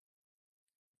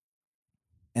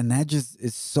 And that just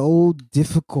is so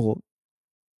difficult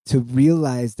to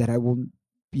realize that I won't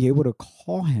be able to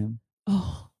call him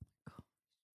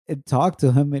and talk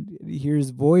to him and hear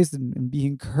his voice and be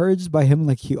encouraged by him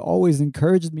like he always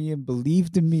encouraged me and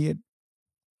believed in me. And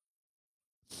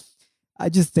I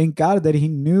just thank God that he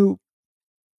knew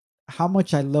how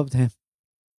much I loved him.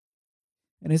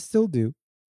 And I still do.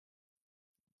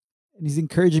 And he's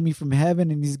encouraging me from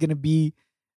heaven, and he's going to be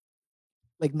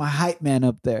like my hype man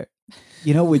up there,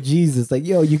 you know, with Jesus. Like,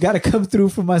 yo, you got to come through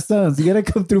for my sons. You got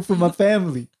to come through for my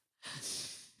family.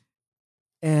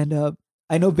 And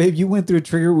I know, babe, you went through a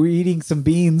trigger. We're eating some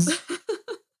beans.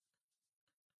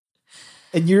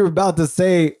 And you're about to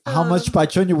say how much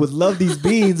Pachoño would love these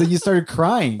beans, and you started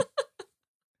crying.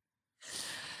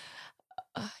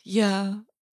 Yeah.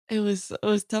 It was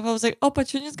tough. I was like, oh,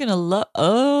 Pachoño's going to love.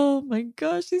 Oh my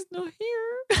gosh, he's not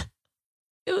here.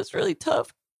 It was really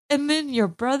tough. And then your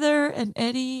brother and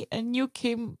Eddie and you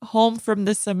came home from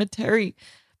the cemetery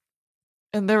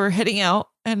and they were heading out.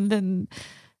 And then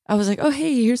I was like, oh,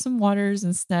 hey, here's some waters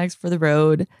and snacks for the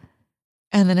road.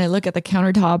 And then I look at the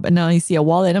countertop and now I see a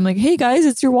wallet. I'm like, hey guys,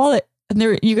 it's your wallet. And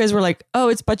you guys were like, oh,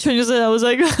 it's Pachoño's. And I was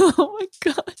like, oh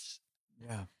my gosh.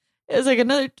 Yeah. It was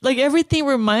like like everything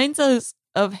reminds us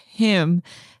of him.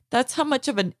 That's how much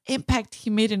of an impact he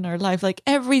made in our life. Like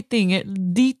everything,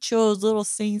 dichos, little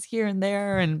sayings here and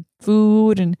there, and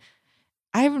food. And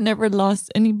I've never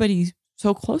lost anybody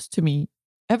so close to me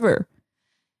ever.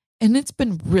 And it's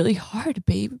been really hard,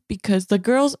 babe, because the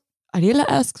girls, Ariela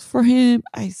asks for him.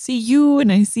 I see you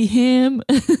and I see him.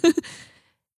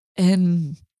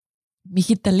 And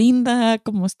mijita linda,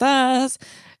 ¿cómo estás?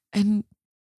 And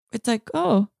it's like,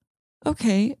 oh,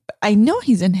 okay. I know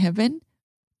he's in heaven.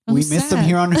 We miss him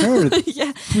here on earth.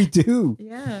 Yeah. We do.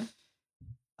 Yeah.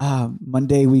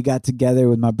 Monday, we got together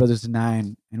with my brothers and I,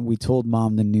 and we told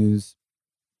mom the news.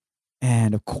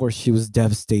 And of course, she was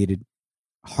devastated,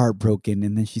 heartbroken.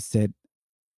 And then she said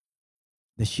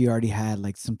that she already had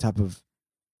like some type of,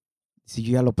 si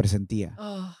yo ya lo presentía.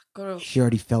 Oh, girl. She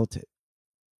already felt it.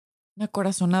 Una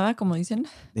corazonada, como dicen.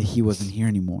 that he wasn't here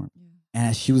anymore. And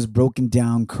as she was broken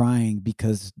down crying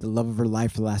because the love of her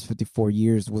life for the last 54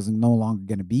 years was no longer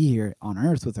going to be here on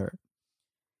earth with her,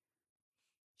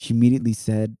 she immediately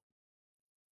said,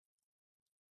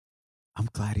 I'm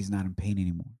glad he's not in pain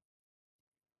anymore.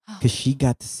 Because she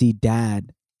got to see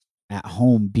dad at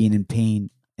home being in pain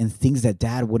and things that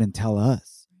dad wouldn't tell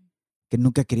us. Que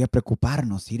nunca quería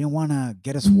preocuparnos. He didn't want to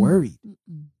get us worried.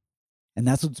 And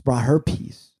that's what's brought her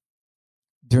peace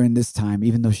during this time,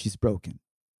 even though she's broken,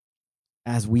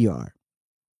 as we are.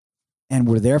 And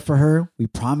we're there for her. We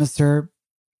promised her.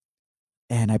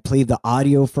 And I played the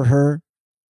audio for her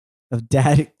of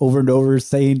dad over and over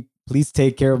saying, please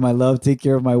take care of my love, take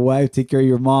care of my wife, take care of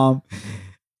your mom.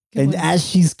 And as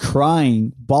she's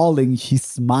crying, bawling, she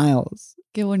smiles.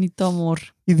 Qué bonito amor.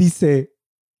 Y dice,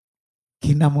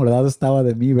 qué enamorado estaba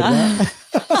de mí, ¿verdad?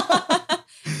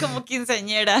 Como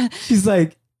quinceañera. She's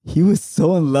like, he was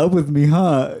so in love with me,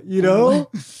 huh? You know?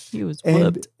 He was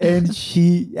whooped. And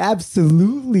she,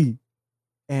 absolutely.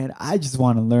 And I just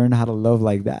want to learn how to love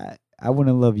like that. I want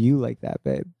to love you like that,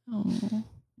 babe. Oh.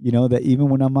 You know, that even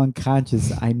when I'm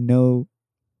unconscious, I know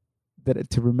that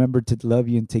to remember to love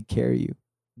you and take care of you,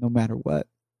 no matter what.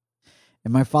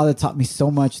 And my father taught me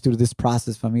so much through this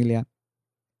process, familia.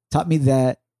 Taught me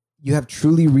that you have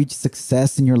truly reached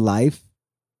success in your life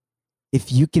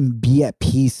if you can be at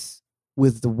peace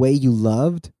with the way you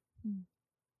loved,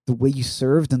 the way you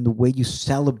served, and the way you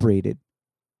celebrated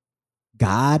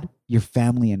God, your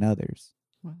family, and others.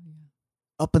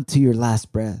 Up until your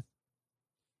last breath.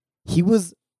 He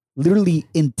was literally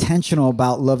intentional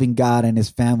about loving God and his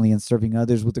family and serving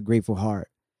others with a grateful heart.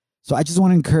 So I just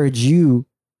want to encourage you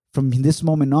from this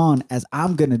moment on, as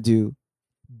I'm going to do,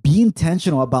 be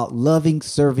intentional about loving,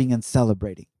 serving, and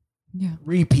celebrating. Yeah.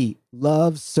 Repeat.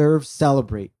 Love, serve,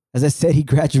 celebrate. As I said, he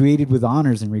graduated with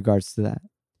honors in regards to that.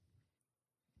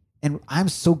 And I'm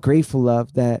so grateful,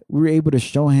 love, that we were able to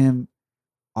show him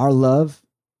our love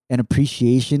and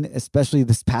appreciation, especially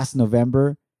this past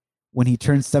November when he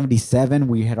turned 77.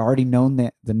 We had already known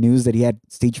that the news that he had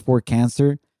stage 4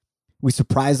 cancer. We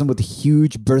surprised him with a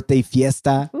huge birthday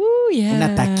fiesta. Ooh, yeah.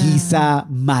 Una taquiza,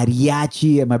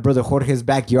 mariachi at my brother Jorge's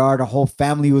backyard. Our whole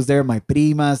family was there. My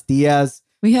primas, tías.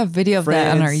 We have video of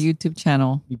that on friends. our YouTube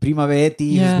channel. Mi prima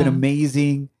Betty has been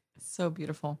amazing. So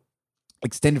beautiful.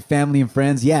 Extended family and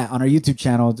friends. Yeah, on our YouTube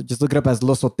channel. Just look it up as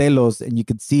Los Sotelos and you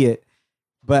can see it.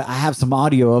 But I have some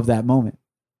audio of that moment.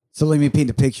 So let me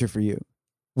paint a picture for you.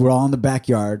 We're all in the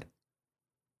backyard.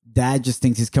 Dad just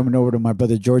thinks he's coming over to my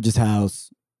brother George's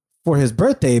house for his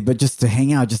birthday, but just to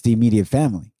hang out, just the immediate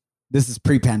family. This is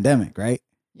pre-pandemic, right?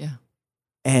 Yeah.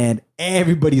 And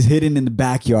everybody's hidden in the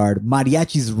backyard.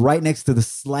 Mariachi's right next to the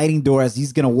sliding door. As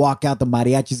he's going to walk out, the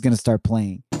mariachi's going to start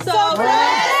playing.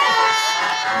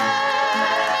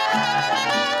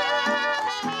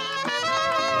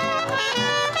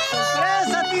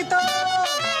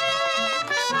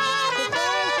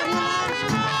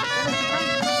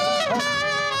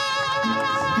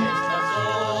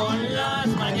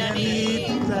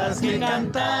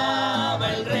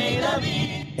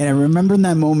 And I remember in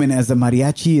that moment as the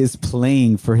mariachi is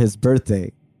playing for his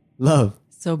birthday. Love.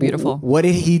 So beautiful. What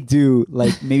did he do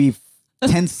like maybe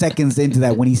 10 seconds into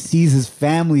that when he sees his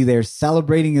family there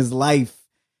celebrating his life,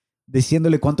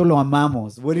 diciéndole cuánto lo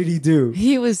amamos? What did he do?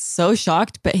 He was so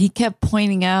shocked, but he kept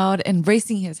pointing out and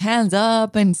raising his hands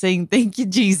up and saying, thank you,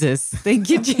 Jesus.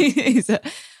 Thank you, Jesus.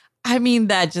 I mean,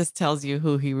 that just tells you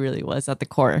who he really was at the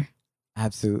core.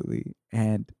 Absolutely.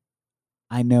 And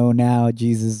I know now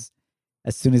Jesus,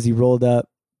 as soon as he rolled up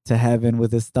to heaven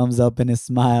with his thumbs up and his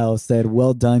smile, said,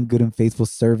 well done, good and faithful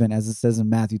servant, as it says in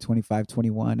Matthew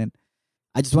 25:21. And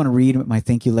I just want to read my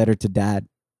thank you letter to Dad.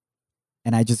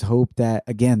 And I just hope that,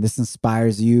 again, this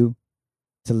inspires you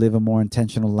to live a more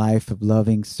intentional life of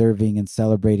loving, serving, and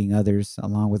celebrating others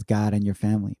along with God and your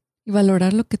family. Y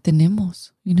valorar lo que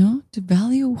tenemos, you know, to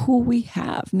value who we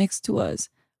have next to us,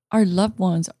 our loved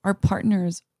ones, our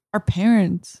partners, our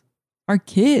parents, our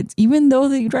kids, even though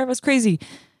they drive us crazy.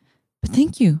 But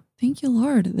thank you,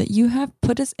 Lord, that you have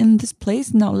put us in this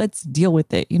place. Now let's deal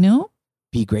with it, you know?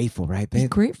 Be grateful, right, babe? Be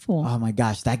grateful. Oh my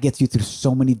gosh, that gets you through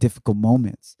so many difficult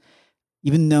moments.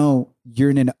 Even though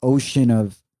you're in an ocean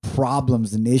of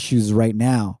problems and issues right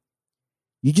now,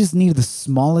 you just need the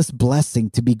smallest blessing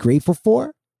to be grateful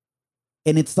for.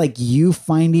 And it's like you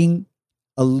finding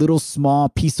a little small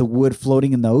piece of wood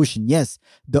floating in the ocean. Yes,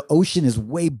 the ocean is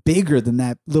way bigger than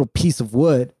that little piece of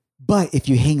wood. But if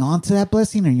you hang on to that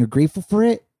blessing and you're grateful for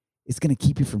it, it's going to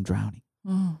keep you from drowning.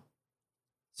 Oh.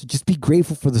 So just be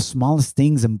grateful for the smallest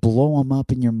things and blow them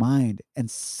up in your mind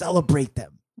and celebrate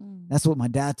them. That's what my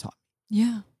dad taught me.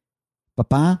 Yeah.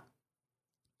 Papá,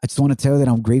 I just want to tell you that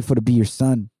I'm grateful to be your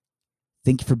son.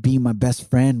 Thank you for being my best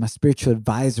friend, my spiritual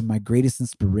advisor, my greatest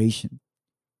inspiration.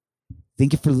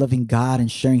 Thank you for loving God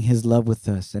and sharing his love with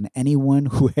us and anyone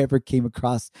who ever came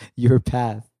across your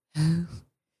path.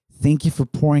 Thank you for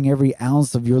pouring every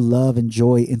ounce of your love and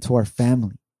joy into our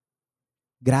family.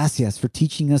 Gracias for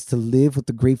teaching us to live with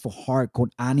a grateful heart, con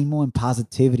ánimo and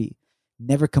positivity,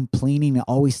 never complaining and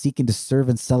always seeking to serve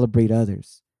and celebrate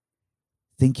others.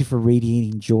 Thank you for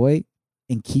radiating joy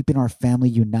and keeping our family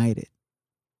united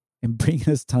and bringing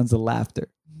us tons of laughter.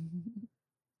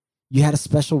 You had a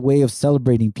special way of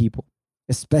celebrating people,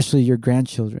 especially your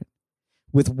grandchildren,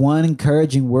 with one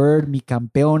encouraging word, mi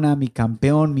campeona, mi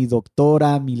campeón, mi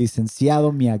doctora, mi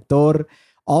licenciado, mi actor,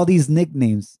 all these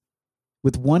nicknames.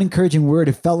 With one encouraging word,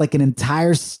 it felt like an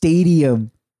entire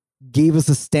stadium gave us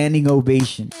a standing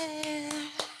ovation.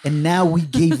 And now we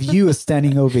gave you a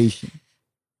standing ovation.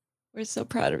 We're so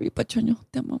proud of you, Pachoño.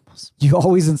 Te amamos. You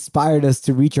always inspired us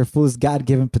to reach our fullest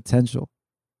God-given potential.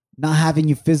 Not having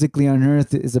you physically on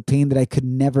earth is a pain that I could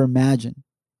never imagine.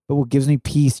 But what gives me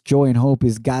peace, joy, and hope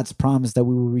is God's promise that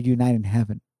we will reunite in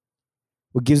heaven.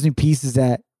 What gives me peace is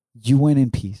that you went in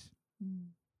peace.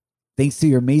 Thanks to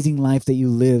your amazing life that you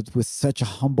lived with such a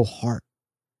humble heart.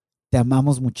 Te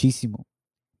amamos muchísimo.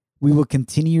 We will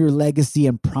continue your legacy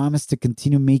and promise to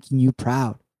continue making you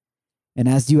proud. And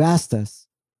as you asked us,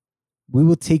 we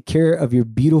will take care of your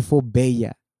beautiful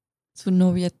Bella, Su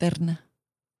novia eterna.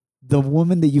 the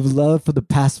woman that you've loved for the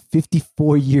past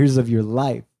 54 years of your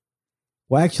life.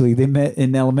 Well, actually, they met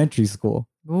in elementary school.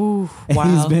 Ooh, And wow.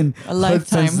 he's been a hooked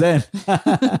since lifetime.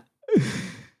 then.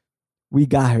 We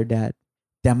got her, Dad.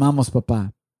 Te amamos,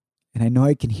 Papá. And I know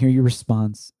I can hear your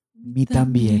response. Mi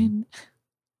también.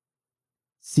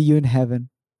 See you in heaven.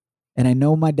 And I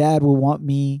know my dad will want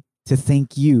me to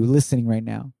thank you listening right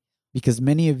now, because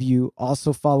many of you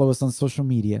also follow us on social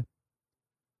media.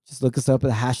 Just look us up at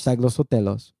the hashtag Los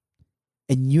Sotelos.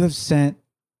 And you have sent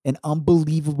an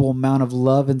unbelievable amount of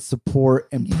love and support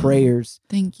and Yeah. prayers,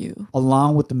 Thank you.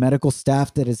 along with the medical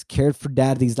staff that has cared for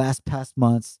Dad these past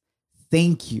months.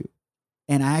 Thank you.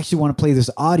 And I actually want to play this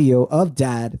audio of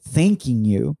Dad thanking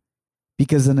you,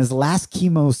 because in his last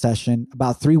chemo session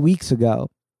about 3 weeks ago,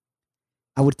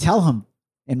 I would tell him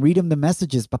and read him the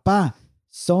messages. Papa,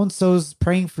 so-and-so's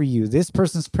praying for you. This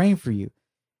person's praying for you.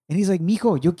 And he's like,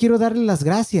 mijo, yo quiero darle las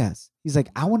gracias. He's like,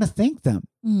 I want to thank them.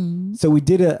 So we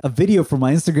did a video for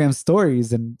my Instagram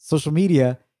stories and social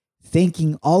media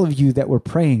thanking all of you that were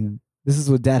praying. This is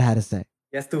what Dad had to say.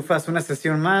 Ya estufas una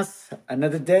sesión más.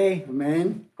 Another day.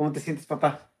 Amén. ¿Cómo te sientes,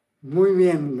 papá? Muy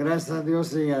bien, gracias a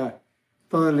Dios y a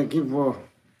todo el equipo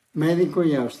médico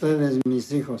y a ustedes,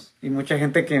 mis hijos. Y mucha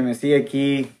gente que me sigue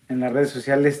aquí en las redes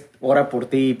sociales ora por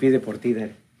ti y pide por ti,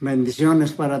 Daddy.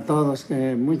 Bendiciones para todos,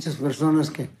 que muchas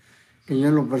personas que yo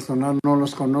en lo personal no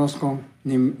los conozco,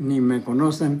 ni me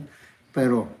conocen,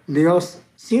 pero Dios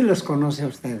sí los conoce a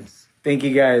ustedes. Thank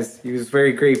you, guys. He was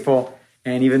very grateful.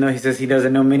 And even though he says he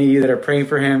doesn't know many of you that are praying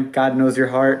for him, God knows your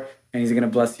heart and he's going to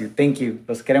bless you. Thank you.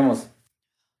 Los queremos.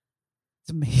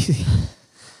 It's amazing.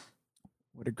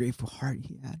 What a grateful heart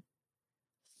he had.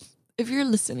 If you're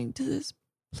listening to this,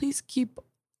 please keep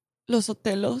Los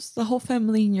Sotelos, the whole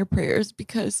family, in your prayers,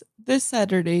 because this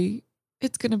Saturday,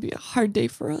 it's going to be a hard day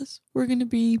for us. We're going to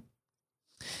be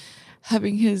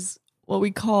having his, what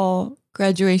we call,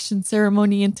 graduation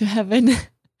ceremony into heaven.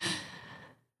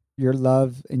 Your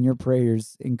love and your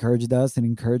prayers encouraged us and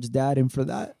encouraged Dad. And for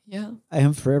that, Yeah. I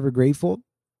am forever grateful.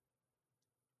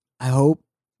 I hope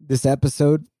this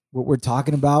episode, what we're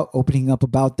talking about, opening up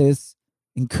about this,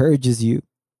 encourages you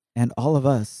and all of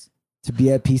us to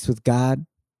be at peace with God,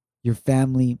 your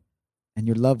family, and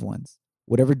your loved ones.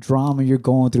 Whatever drama you're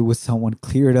going through with someone,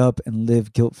 clear it up and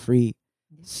live guilt-free.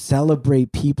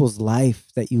 Celebrate people's life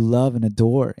that you love and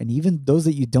adore, and even those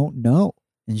that you don't know,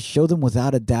 and show them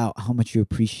without a doubt how much you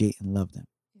appreciate and love them.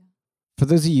 Yeah. For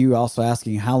those of you also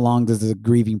asking, how long does the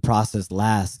grieving process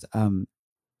last?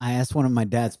 I asked one of my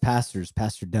dad's pastors,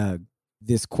 Pastor Doug,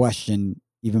 this question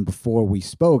even before we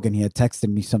spoke, and he had texted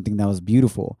me something that was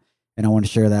beautiful. And I want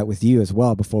to share that with you as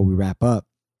well before we wrap up.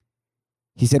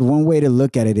 He said, one way to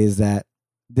look at it is that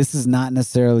this is not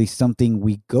necessarily something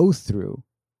we go through,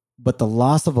 but the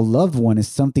loss of a loved one is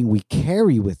something we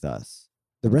carry with us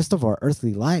the rest of our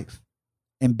earthly life.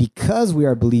 And because we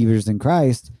are believers in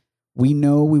Christ, we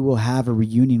know we will have a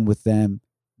reunion with them,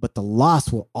 but the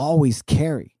loss will always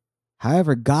carry.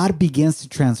 However, God begins to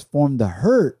transform the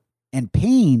hurt and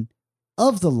pain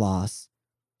of the loss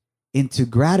into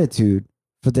gratitude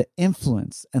for the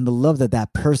influence and the love that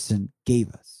that person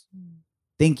gave us.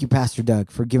 Thank you, Pastor Doug,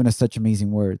 for giving us such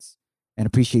amazing words. and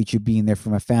appreciate you being there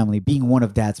for my family, being one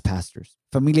of Dad's pastors.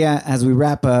 Familia, as we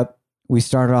wrap up, we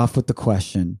started off with the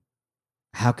question,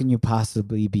 how can you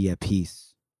possibly be at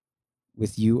peace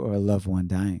with you or a loved one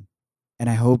dying? And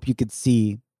I hope you could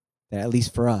see that, at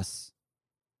least for us,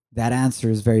 that answer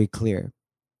is very clear.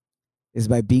 Is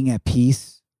by being at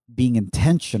peace, being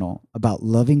intentional about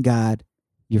loving God,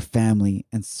 your family,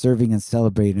 and serving and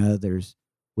celebrating others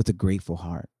with a grateful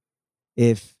heart.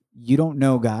 If you don't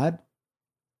know God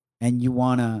and you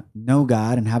want to know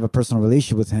God and have a personal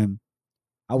relationship with him,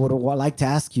 I would like to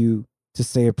ask you to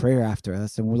say a prayer after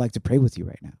us, and we'd like to pray with you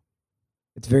right now.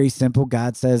 It's very simple.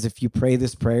 God says if you pray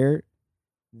this prayer,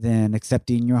 then accept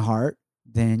it in your heart,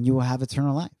 then you will have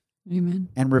eternal life. Amen.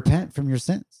 And repent from your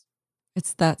sins.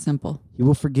 It's that simple. He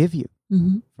will forgive you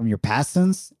from your past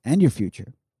sins and your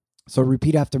future. So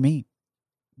repeat after me.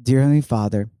 Dear Heavenly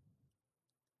Father,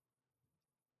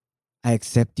 I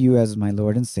accept you as my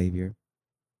Lord and Savior.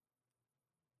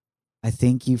 I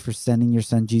thank you for sending your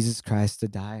Son, Jesus Christ, to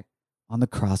die on the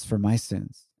cross for my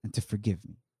sins and to forgive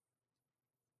me.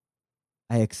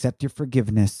 I accept your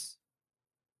forgiveness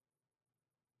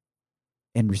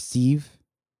and receive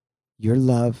your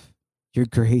love, your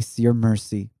grace, your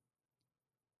mercy,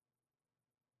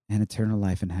 and eternal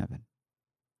life in heaven.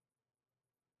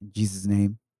 In Jesus'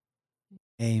 name,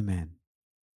 amen.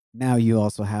 Now you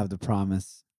also have the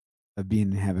promise of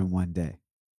being in heaven one day.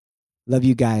 Love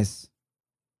you guys.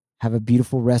 Have a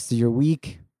beautiful rest of your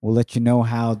week. We'll let you know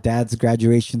how Dad's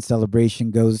graduation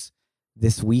celebration goes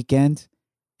this weekend.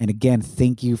 And again,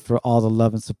 thank you for all the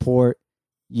love and support.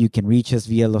 You can reach us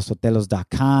via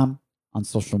losotelos.com, on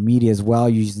social media as well,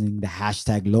 using the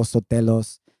hashtag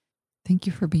losotelos. Thank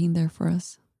you for being there for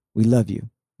us. We love you.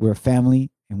 We're a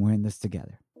family and we're in this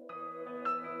together.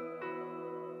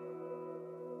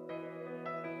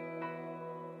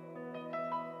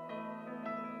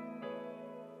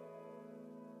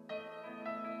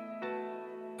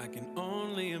 I can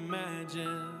only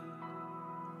imagine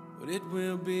what it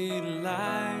will be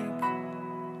like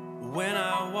when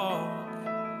I walk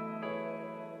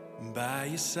by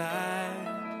your side.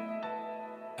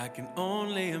 I can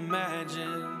only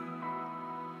imagine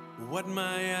what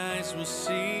my eyes will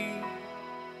see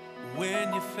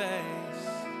when your face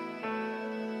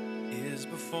is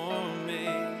before me.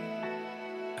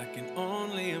 I can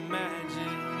only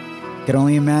imagine. Can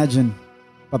only imagine,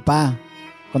 papá,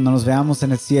 cuando nos veamos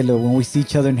en el cielo, when we see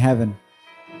each other in heaven.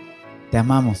 Te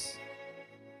amamos.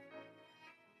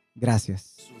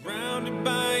 Gracias. Surrounded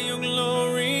by your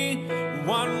glory,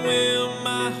 what will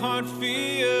my heart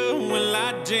feel? Will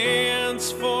I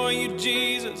dance for you,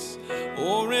 Jesus?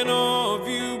 Or in awe of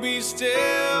you be still?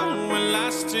 Will I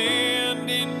stand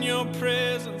in your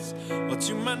presence? Or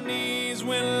to my knees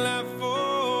will I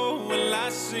fall? Will I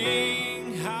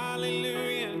sing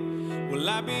hallelujah? Will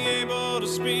I be able to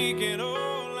speak at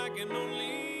all? I can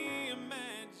only imagine.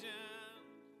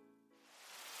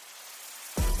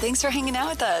 Thanks for hanging out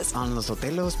with us On Los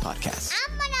Sotelos podcast.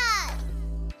 ¡Vámonos!